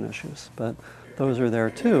consumption issues, but those are there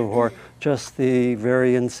too. Or just the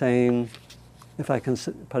very insane, if I can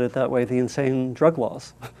put it that way, the insane drug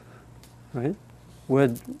laws, right?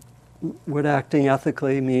 Would acting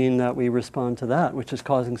ethically mean that we respond to that, which is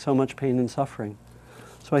causing so much pain and suffering?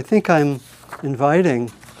 So I think I'm inviting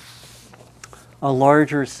a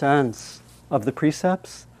larger sense of the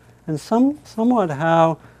precepts, and somewhat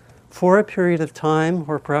how, for a period of time,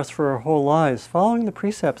 or perhaps for our whole lives, following the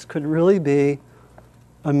precepts could really be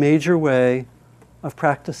a major way of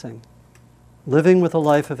practicing. Living with a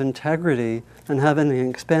life of integrity and having an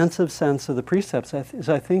expansive sense of the precepts is,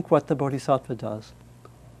 I think, what the Bodhisattva does.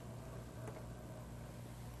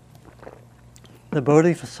 The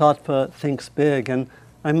Bodhisattva thinks big, and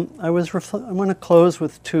I want to close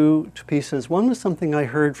with two pieces. One was something I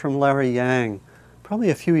heard from Larry Yang,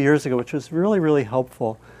 probably a few years ago, which was really, really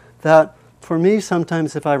helpful. That for me,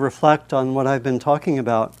 sometimes if I reflect on what I've been talking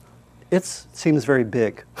about, it seems very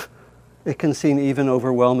big. It can seem even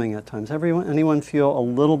overwhelming at times. Anyone feel a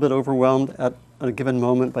little bit overwhelmed at a given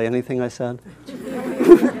moment by anything I said?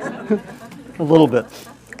 A little bit.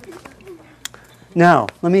 Now,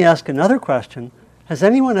 let me ask another question. Has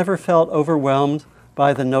anyone ever felt overwhelmed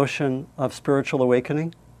by the notion of spiritual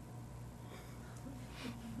awakening?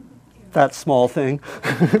 That small thing.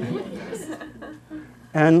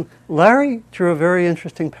 And Larry drew a very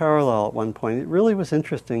interesting parallel at one point. It really was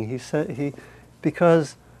interesting. He said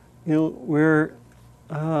because we're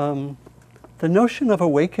the notion of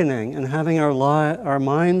awakening and having our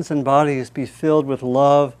minds and bodies be filled with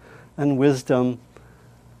love and wisdom,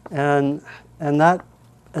 and that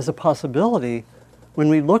as a possibility, when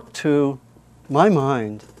we look to my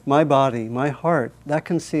mind, my body, my heart, that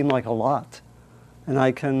can seem like a lot. And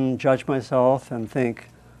I can judge myself and think,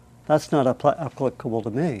 that's not applicable to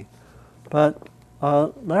me. But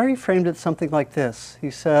Larry framed it something like this.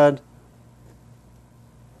 He said,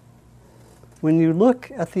 when you look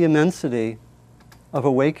at the immensity of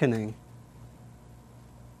awakening,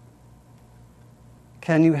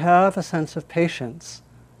 can you have a sense of patience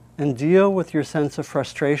and deal with your sense of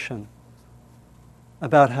frustration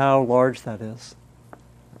about how large that is,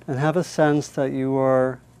 and have a sense that you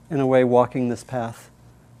are, in a way, walking this path,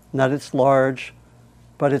 and that it's large,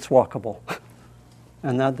 but it's walkable,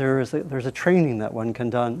 and that there's a training that one can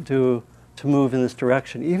do to move in this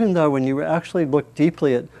direction, even though when you actually look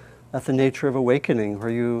deeply at the nature of awakening, or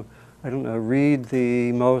you, read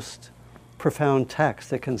the most profound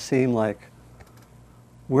text, it can seem like,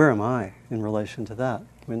 where am I in relation to that?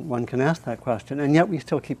 When one can ask that question, and yet we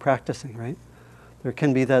still keep practicing, right? There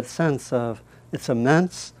can be that sense of, it's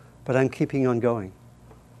immense, but I'm keeping on going.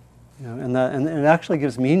 And it actually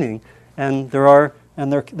gives meaning. And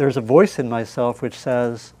there's a voice in myself which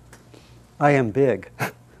says, I am big.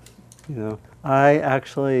 I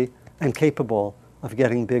actually am capable of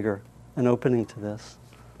getting bigger and opening to this.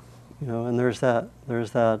 And there's that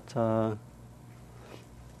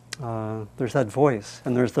voice,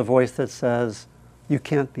 and there's the voice that says, you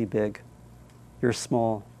can't be big. You're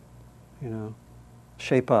small.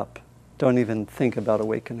 Shape up. Don't even think about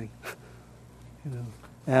awakening.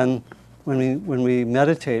 And when we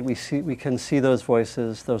meditate, we can see those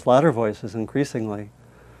voices, those latter voices, increasingly,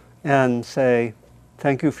 and say,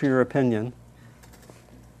 "Thank you for your opinion."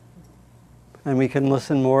 And we can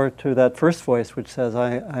listen more to that first voice, which says,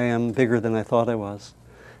 "I am bigger than I thought I was."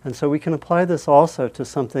 And so we can apply this also to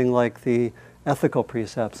something like the ethical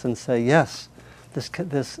precepts and say, yes,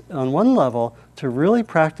 this on one level, to really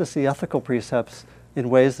practice the ethical precepts in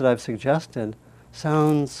ways that I've suggested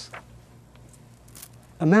sounds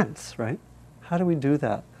immense, right? How do we do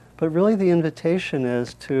that? But really the invitation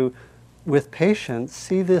is to, with patience,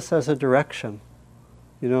 see this as a direction.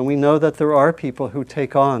 We know that there are people who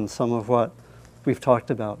take on some of what we've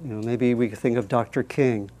talked about. Maybe we could think of Dr.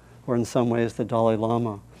 King, or in some ways the Dalai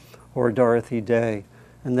Lama, or Dorothy Day,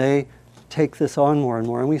 and they take this on more and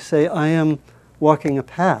more. And we say, I am walking a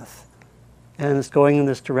path, and it's going in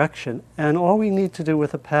this direction. And all we need to do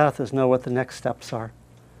with a path is know what the next steps are.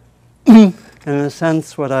 And in a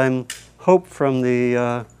sense, what I'm hope from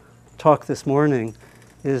the talk this morning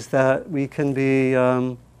is that we can be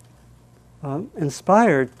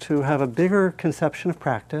inspired to have a bigger conception of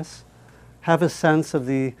practice, have a sense of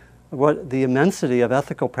what the immensity of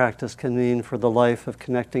ethical practice can mean for the life of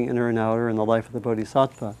connecting inner and outer and the life of the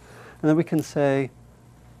Bodhisattva. And then we can say,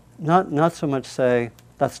 not so much say,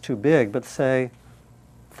 that's too big, but say,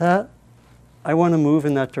 that I want to move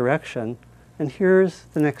in that direction, and here's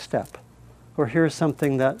the next step, or here's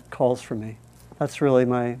something that calls for me. That's really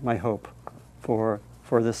my hope for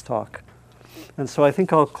this talk. And so I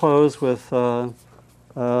think I'll close with some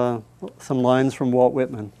lines from Walt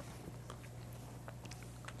Whitman,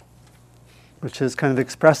 which is kind of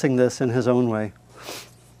expressing this in his own way.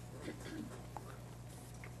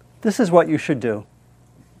 This is what you should do.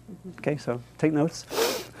 Okay, so take notes.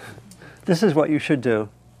 This is what you should do.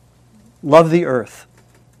 Love the earth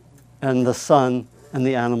and the sun and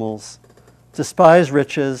the animals. Despise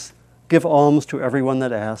riches. Give alms to everyone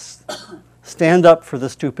that asks. Stand up for the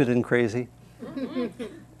stupid and crazy.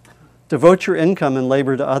 Devote your income and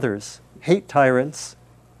labor to others. Hate tyrants.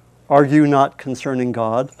 Argue not concerning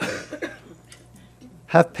God.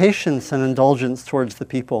 Have patience and indulgence towards the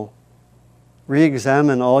people.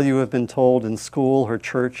 Re-examine all you have been told in school or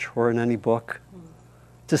church or in any book.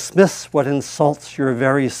 Dismiss what insults your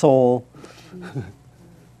very soul.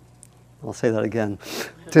 I'll say that again.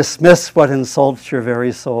 Dismiss what insults your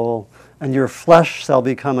very soul, and your flesh shall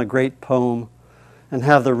become a great poem, and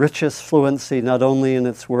have the richest fluency not only in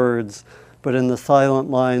its words, but in the silent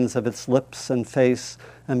lines of its lips and face,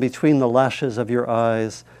 and between the lashes of your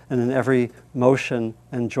eyes, and in every motion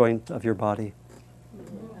and joint of your body.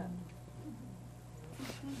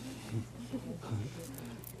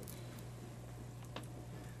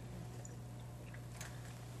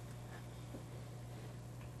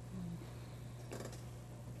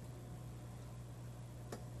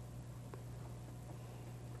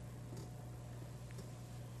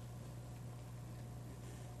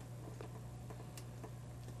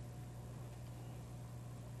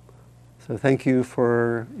 So thank you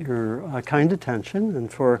for your kind attention and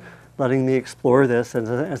for letting me explore this. And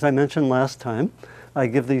as I mentioned last time, I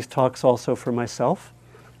give these talks also for myself.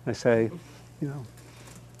 I say,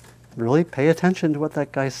 really pay attention to what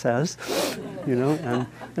that guy says, and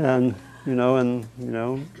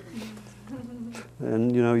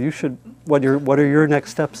you should. What are your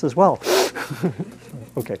next steps as well?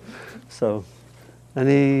 Okay, so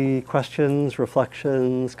any questions,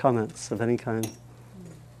 reflections, comments of any kind?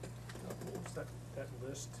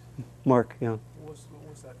 Mark, yeah. What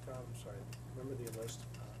was that from? Sorry, remember the list?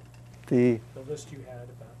 The list you had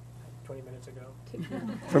about 20 minutes ago?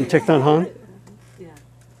 From Thich Nhat Hanh?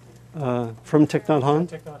 Yeah. From Thich Nhat Hanh?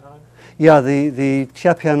 Thich Nhat Hanh? Yeah, the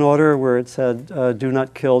Tiapian order where it said, do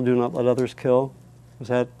not kill, do not let others kill. Is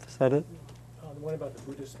that it? The one about the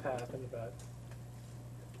Buddhist path and about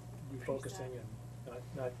refocusing and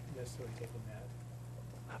not necessarily taking that.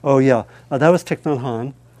 Oh, yeah. That was Thich Nhat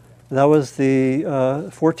Hanh. That was the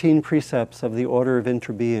 14 precepts of the order of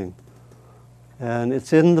interbeing. And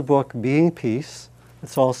it's in the book Being Peace.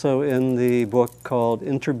 It's also in the book called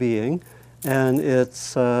Interbeing. And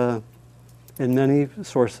it's in many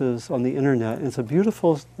sources on the internet. It's a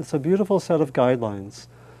beautiful set of guidelines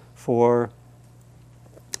for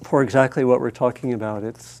exactly what we're talking about.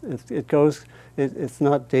 It's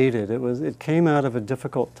not dated. It came out of a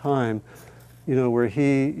difficult time. Where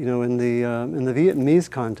he, in the Vietnamese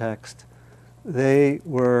context, they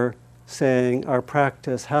were saying our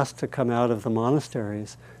practice has to come out of the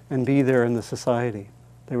monasteries and be there in the society.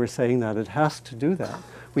 They were saying that it has to do that.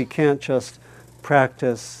 We can't just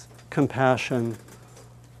practice compassion,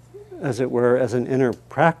 as it were, as an inner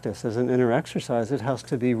practice, as an inner exercise. It has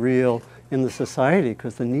to be real in the society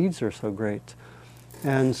because the needs are so great.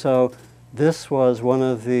 And so this was one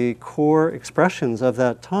of the core expressions of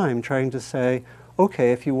that time, trying to say,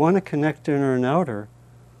 okay, if you want to connect inner and outer,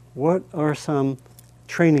 what are some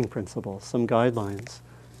training principles, some guidelines?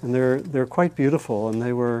 And they're quite beautiful, and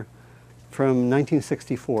they were from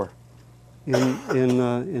 1964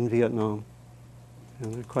 in Vietnam.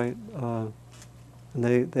 And they're quite, and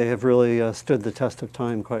they have really stood the test of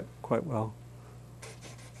time quite well.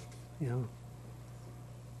 Yeah.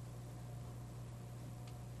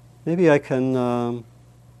 Maybe I can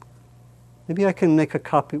Maybe I can make a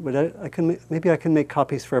copy. Maybe I can make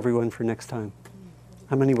copies for everyone for next time.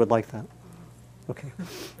 How many would like that? Okay.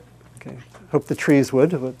 Okay. Hope the trees would.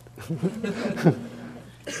 But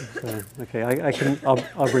so, okay,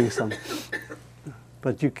 I'll bring some.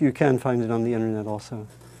 But you can find it on the internet also.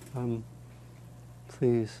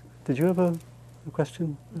 Please. Did you have a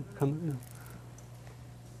question? Comment? Yeah.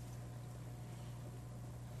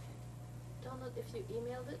 Donald, if you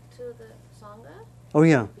emailed it to the Sangha, Oh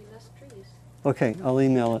yeah. there'd be less trees. Okay, I'll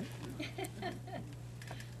email it.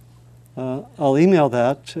 I'll email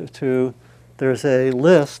that to there's a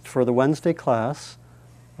list for the Wednesday class,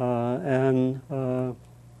 and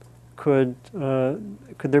could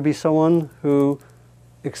there be someone who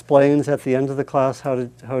explains at the end of the class how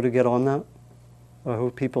to get on that, or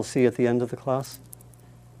who people see at the end of the class?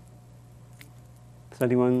 Does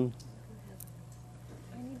anyone?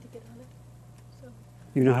 I need to get on it. So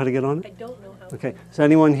You know how to get on I it? don't know how. Okay. Does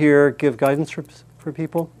anyone here give guidance for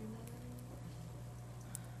people?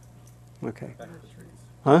 Okay.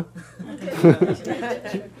 Huh? Make them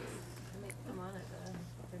on it.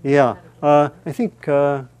 Yeah. I think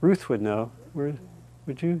Ruth would know. Would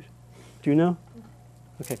you? Do you know?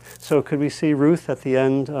 Okay. So could we see Ruth at the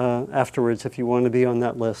end afterwards if you want to be on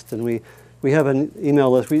that list? And we have an email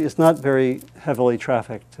list. It's not very heavily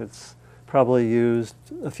trafficked. It's probably used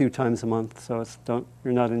a few times a month, so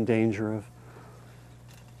you're not in danger of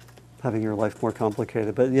having your life more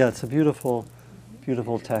complicated. But yeah, it's a beautiful,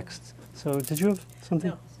 beautiful text. So did you have something?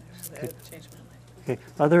 No, actually, Okay. I've changed my mind. Okay.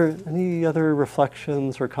 Are there any other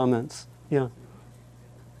reflections or comments? Yeah.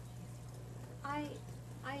 I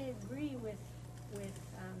agree with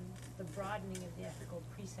the broadening of the ethical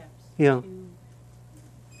precepts Yeah. to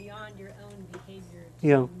beyond your own behavior to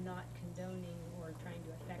Yeah. not condoning or trying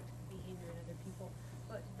to affect behavior in other people.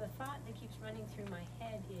 But the thought that keeps running through my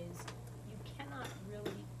head is you cannot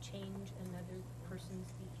really change another person's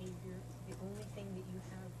behavior. The only thing that you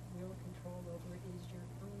have real control over is your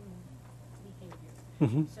own behavior.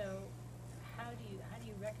 Mm-hmm. So how do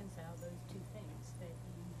you reconcile those two things? That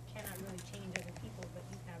you cannot really change other people, but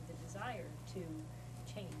you have the desire to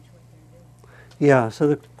change what they're doing. Yeah. So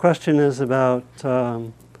the question is about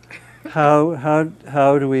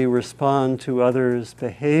how do we respond to others'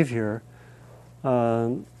 behavior?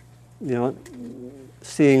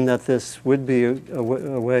 Seeing that this would be a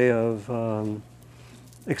way of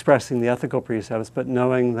expressing the ethical precepts, but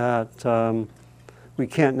knowing that we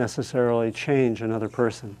can't necessarily change another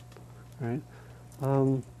person, right?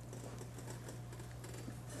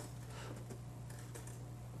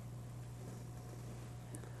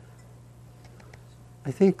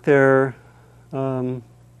 I think there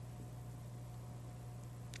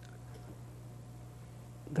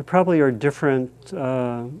probably are different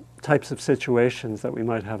types of situations that we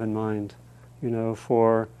might have in mind.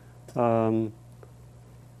 For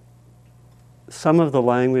some of the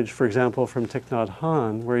language, for example, from Thich Nhat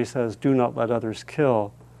Hanh, where he says, "Do not let others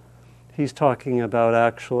kill," he's talking about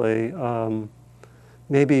actually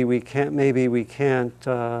maybe we can't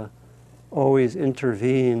always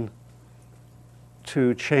intervene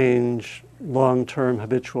to change long-term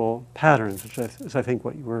habitual patterns, which is, I think,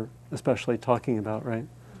 what you were especially talking about, right?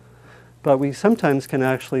 But we sometimes can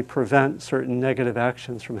actually prevent certain negative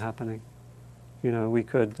actions from happening. We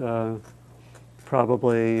could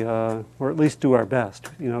probably, or at least do our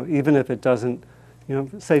best. Even if it doesn't,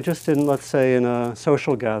 say just let's say in a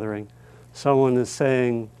social gathering, someone is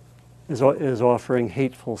offering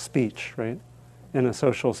hateful speech, right? In a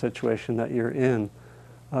social situation that you're in,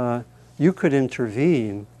 you could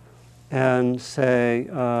intervene and say,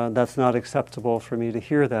 that's not acceptable for me to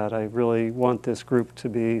hear that. I really want this group to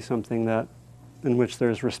be something in which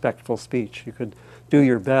there's respectful speech. You could do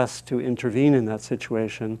your best to intervene in that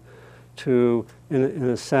situation to, in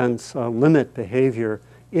a sense, limit behavior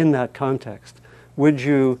in that context. Would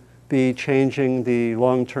you be changing the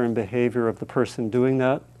long-term behavior of the person doing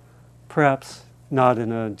that? Perhaps not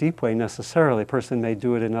in a deep way necessarily. A person may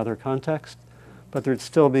do it in other contexts, but there'd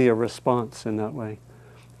still be a response in that way,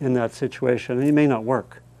 in that situation. And it may not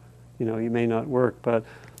work. But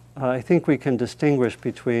I think we can distinguish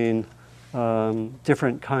between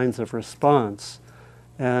different kinds of response.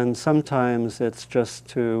 And sometimes it's just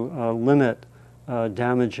to limit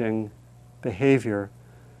damaging behavior.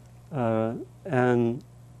 And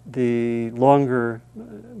the longer,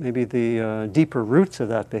 maybe the deeper roots of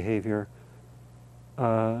that behavior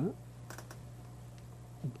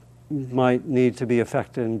might need to be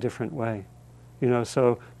affected in a different way.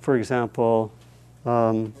 So for example,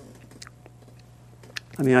 I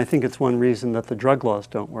think it's one reason that the drug laws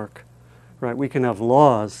don't work, right? We can have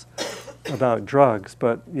laws about drugs,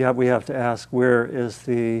 but we have to ask, where is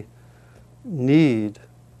the need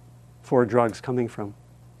for drugs coming from,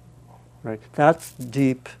 right? That's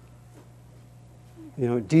deep,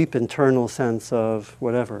 deep internal sense of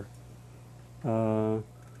whatever,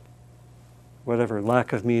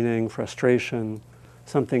 lack of meaning, frustration,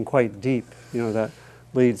 something quite deep, that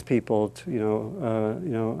leads people to,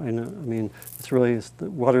 it's really,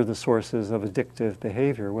 what are the sources of addictive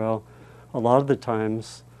behavior? Well, a lot of the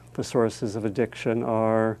times, the sources of addiction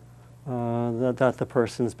are that the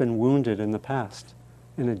person's been wounded in the past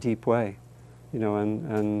in a deep way,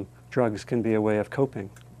 and drugs can be a way of coping,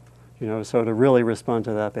 so to really respond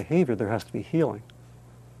to that behavior, there has to be healing,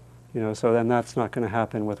 so then that's not going to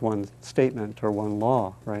happen with one statement or one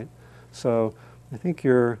law, right? So I think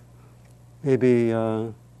you're maybe,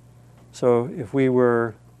 so if we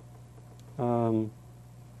were,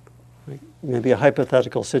 maybe a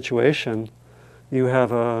hypothetical situation, you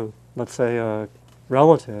have let's say a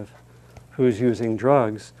relative who's using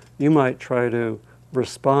drugs, you might try to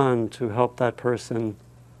respond to help that person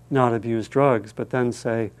not abuse drugs, but then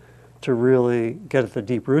say, to really get at the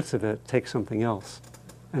deep roots of it, take something else.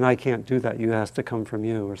 And I can't do that, you has to come from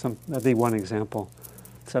you, or that'd be one example.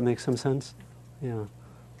 Does that make some sense? Yeah.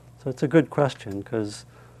 So it's a good question, because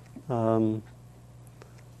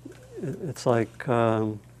it's like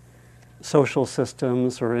social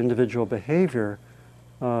systems or individual behavior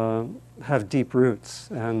have deep roots,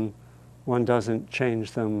 and one doesn't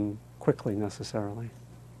change them quickly necessarily.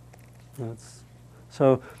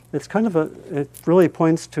 So it's kind of it really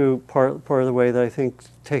points to part of the way that I think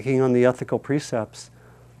taking on the ethical precepts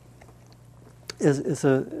is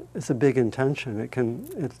a big intention. It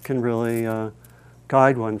can really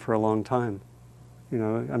guide one for a long time. Do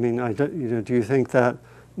you think that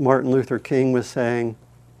Martin Luther King was saying,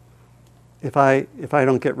 if I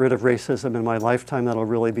don't get rid of racism in my lifetime, that'll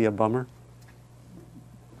really be a bummer?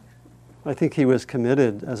 I think he was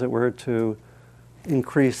committed, as it were, to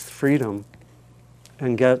increase freedom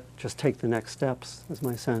and just take the next steps, is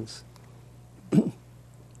my sense. And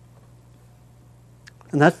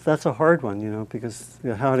that's a hard one, because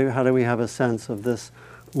how do we have a sense of this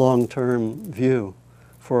long-term view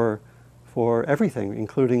for everything,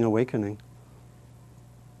 including awakening?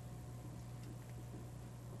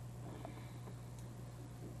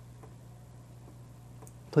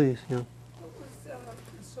 Please, yeah. What was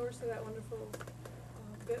the source of that wonderful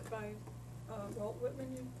bit by Walt Whitman,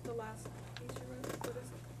 the last piece you wrote? What is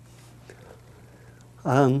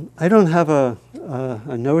it? I don't have a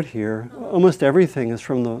note here. Almost everything is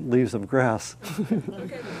from the Leaves of Grass. Okay,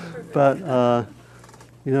 perfect. But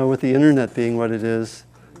with the internet being what it is,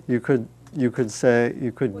 you could What's the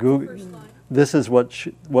Google. first line? This is what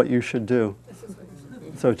you should do. This is what you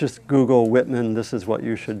said. So just Google Whitman. This is what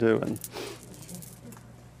you should do, and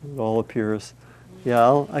it all appears.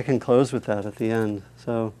 Yeah, I can close with that at the end.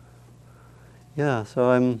 So yeah,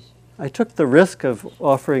 so I took the risk of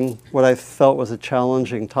offering what I felt was a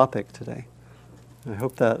challenging topic today. I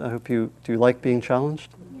hope you do. You like being challenged?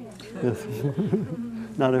 Yes.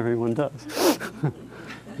 Not everyone does.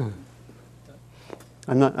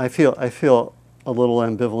 I feel a little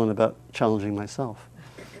ambivalent about challenging myself,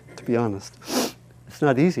 to be honest. It's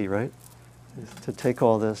not easy, right? To take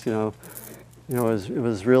all this, it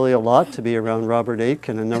was really a lot to be around Robert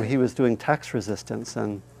Aitken and know he was doing tax resistance,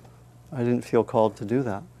 and I didn't feel called to do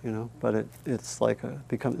that, But it's like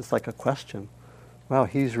a question. Wow,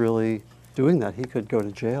 he's really doing that. He could go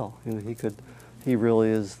to jail. He really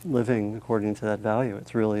is living according to that value.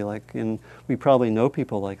 It's really we probably know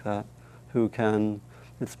people like that who can.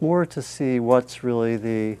 It's more to see what's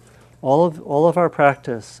really all of our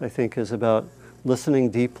practice, I think, is about listening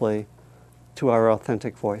deeply to our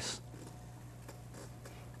authentic voice.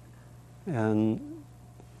 And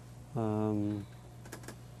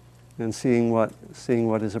seeing what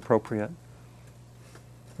is appropriate.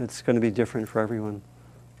 It's going to be different for everyone.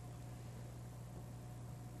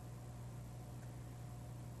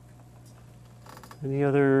 Any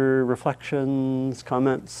other reflections,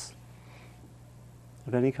 comments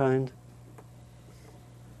of any kind?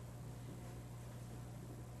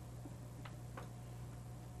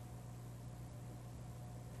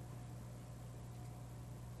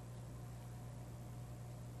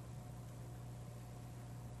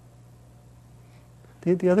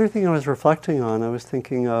 The other thing I was reflecting on, I was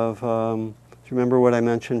thinking of, do you remember what I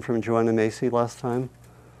mentioned from Joanna Macy last time?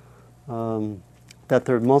 That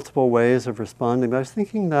there are multiple ways of responding. But I was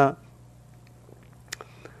thinking that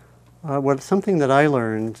something that I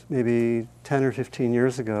learned maybe 10 or 15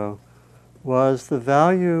 years ago was the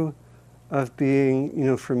value of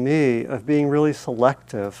being, for me, of being really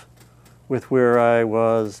selective with where I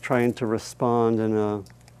was trying to respond in a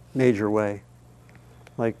major way.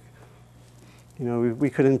 Like, we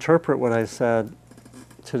could interpret what I said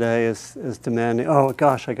today as demanding, oh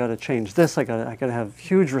gosh, I got to change this, I got to have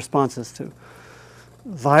huge responses to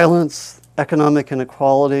violence, economic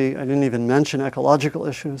inequality. I didn't even mention ecological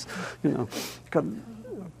issues. Got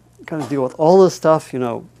to deal with all this stuff.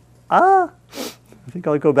 I think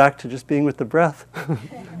I'll go back to just being with the breath.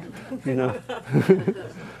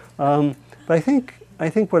 But I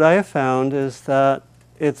think what I have found is that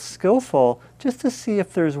it's skillful just to see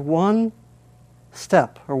if there's one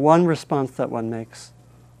step or one response that one makes,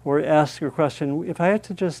 or ask your question, if I had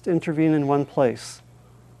to just intervene in one place,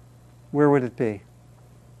 where would it be?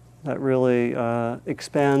 That really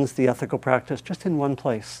expands the ethical practice just in one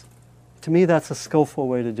place. To me, that's a skillful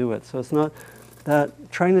way to do it. So it's not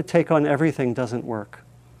that trying to take on everything doesn't work.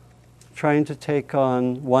 Trying to take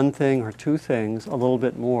on one thing or two things a little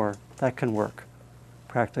bit more, that can work,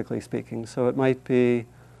 practically speaking. So it might be,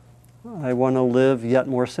 I want to live yet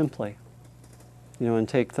more simply, and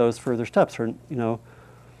take those further steps. Or,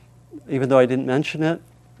 even though I didn't mention it,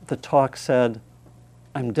 the talk said,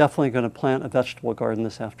 I'm definitely going to plant a vegetable garden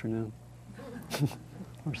this afternoon.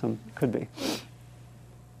 Or could be.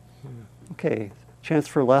 Okay, chance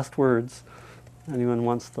for last words. Anyone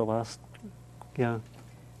wants the last? Yeah.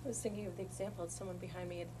 I was thinking of the example of someone behind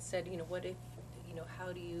me had said, what if,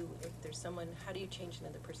 if there's someone, how do you change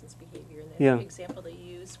another person's behavior? And the example they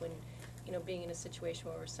use when, being in a situation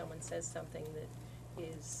where someone says something that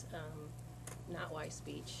is not wise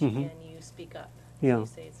speech, and you speak up. Yeah. You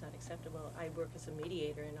say it's not acceptable. I work as a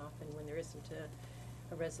mediator, and often when there isn't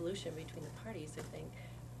a resolution between the parties,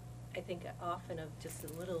 I think often of just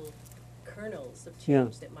the little kernels of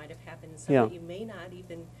change that might have happened. Something you may not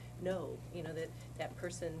even know. That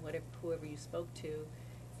person, whoever you spoke to,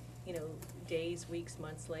 days, weeks,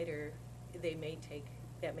 months later, that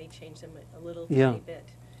may change them a little tiny bit.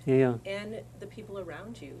 Yeah. And the people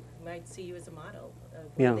around you might see you as a model.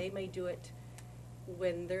 They may do it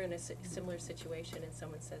when they're in a similar situation and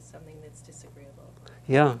someone says something that's disagreeable.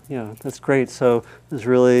 Yeah, that's great. So it's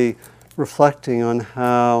really reflecting on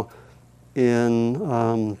how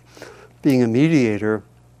in being a mediator,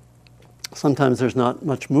 sometimes there's not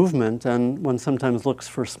much movement, and one sometimes looks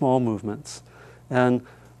for small movements. And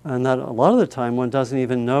that a lot of the time one doesn't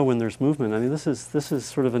even know when there's movement. I mean, this is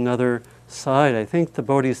sort of another side. I think the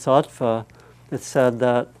Bodhisattva, it said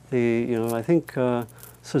that I think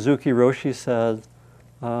Suzuki Roshi said,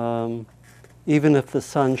 even if the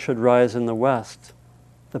sun should rise in the west,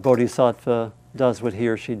 the Bodhisattva does what he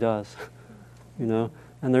or she does. And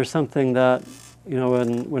there's something that,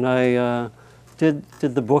 when I did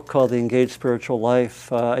the book called The Engaged Spiritual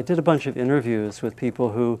Life, I did a bunch of interviews with people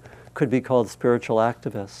who could be called spiritual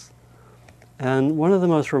activists. And one of the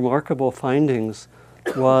most remarkable findings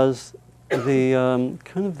was the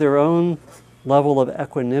kind of their own level of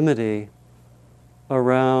equanimity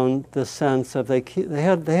around the sense of they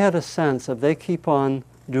had a sense of they keep on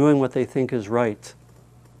doing what they think is right,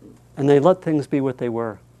 and they let things be what they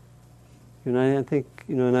were. I think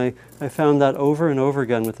and I found that over and over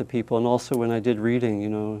again with the people, and also when I did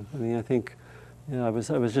reading. I think I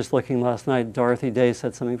was just looking last night. Dorothy Day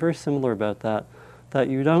said something very similar about that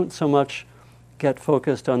you don't so much get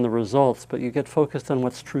focused on the results, but you get focused on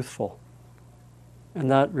what's truthful, and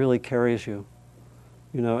that really carries you.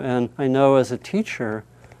 And I know as a teacher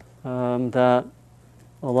that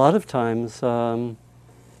a lot of times I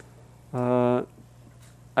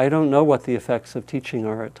don't know what the effects of teaching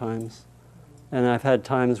are at times. And I've had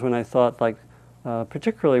times when I thought,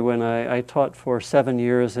 particularly when I taught for 7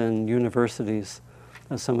 years in universities,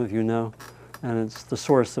 as some of you know, and it's the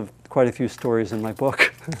source of quite a few stories in my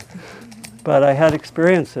book. But I had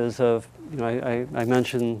experiences of, I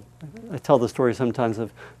mentioned, I tell the story sometimes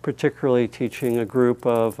of particularly teaching a group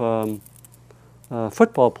of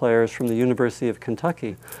football players from the University of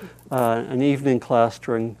Kentucky, an evening class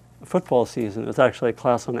during football season. It was actually a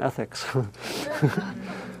class on ethics.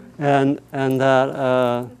 and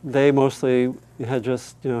that they mostly had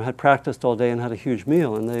just, had practiced all day and had a huge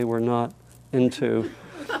meal, and they were not into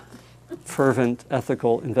fervent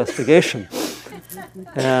ethical investigation.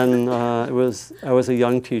 And I was a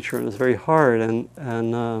young teacher, and it was very hard,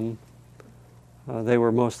 and they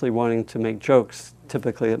were mostly wanting to make jokes,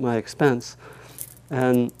 typically at my expense.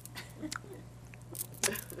 And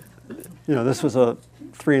this was a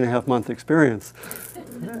 3.5-month experience,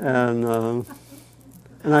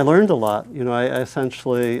 and I learned a lot. I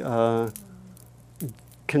essentially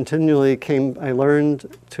continually I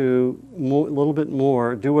learned to a little bit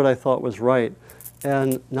more do what I thought was right,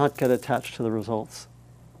 and not get attached to the results,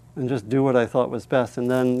 and just do what I thought was best.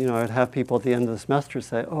 And then, I'd have people at the end of the semester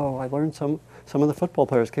say, "Oh, I learned some of the football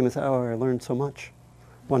players came and said, 'Oh, I learned so much.'"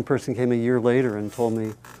 One person came a year later and told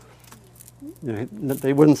me,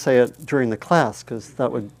 they wouldn't say it during the class because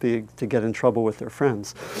that would be to get in trouble with their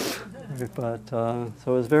friends. But so it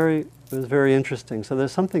was very interesting. So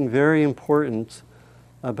there's something very important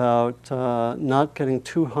about not getting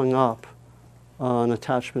too hung up on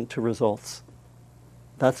attachment to results.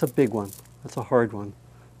 That's a big one. That's a hard one.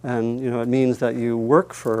 And it means that you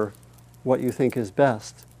work for what you think is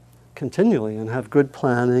best continually and have good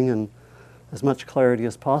planning and as much clarity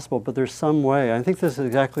as possible. But there's some way. I think this is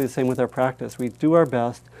exactly the same with our practice. We do our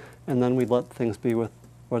best and then we let things be with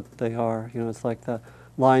what they are. It's like the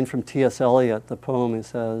line from T.S. Eliot, the poem. He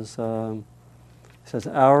says,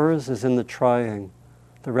 ours is in the trying,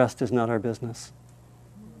 the rest is not our business.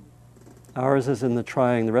 Ours is in the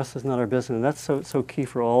trying, the rest is not our business. And that's so key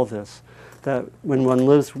for all of this, that when one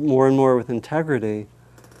lives more and more with integrity,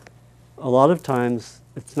 a lot of times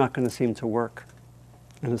it's not going to seem to work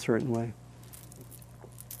in a certain way.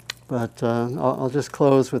 But I'll just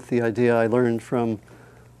close with the idea I learned from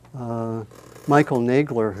Michael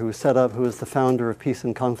Nagler, who is the founder of Peace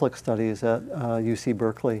and Conflict Studies at UC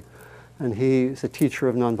Berkeley. And he's a teacher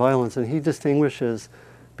of nonviolence, and he distinguishes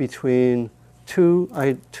between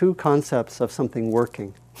two concepts of something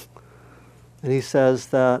working. And he says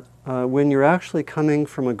that when you're actually coming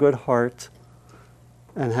from a good heart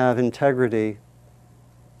and have integrity,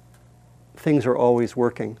 things are always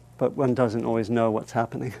working, but one doesn't always know what's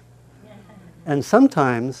happening. And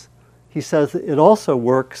sometimes, he says, it also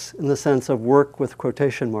works in the sense of work with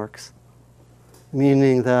quotation marks,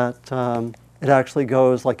 meaning that it actually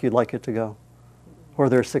goes like you'd like it to go, or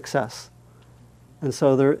there's success. And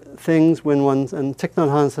so there are things and Thich Nhat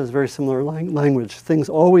Hanh says very similar language, things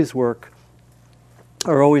always are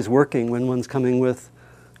always working when one's coming with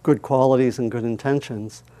good qualities and good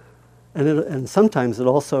intentions. And sometimes it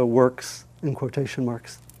also works in quotation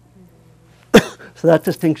marks. So that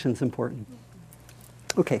distinction is important.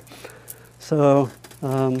 Okay, so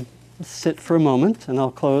let's sit for a moment, and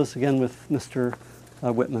I'll close again with Mr.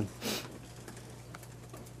 Whitman.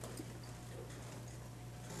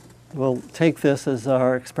 We'll take this as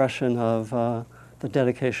our expression of the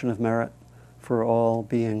dedication of merit for all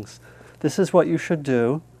beings. This is what you should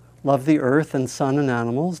do. Love the earth and sun and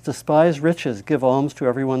animals. Despise riches. Give alms to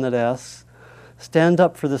everyone that asks. Stand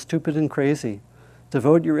up for the stupid and crazy.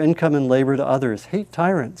 Devote your income and labor to others. Hate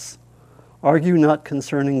tyrants. Argue not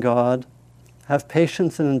concerning God. Have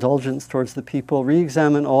patience and indulgence towards the people.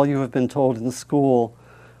 Re-examine all you have been told in school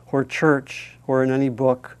or church or in any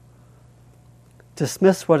book.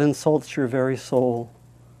 Dismiss what insults your very soul,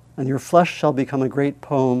 and your flesh shall become a great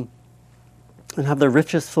poem and have the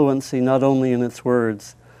richest fluency not only in its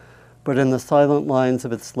words, but in the silent lines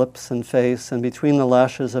of its lips and face, and between the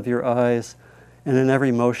lashes of your eyes, and in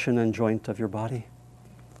every motion and joint of your body.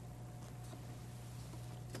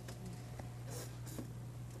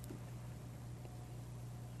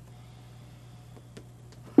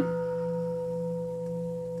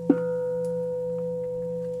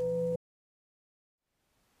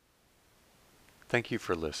 Thank you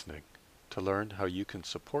for listening. To learn how you can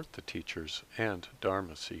support the teachers and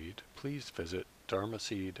Dharma Seed, please visit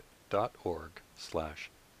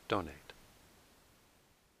dharmaseed.org/donate.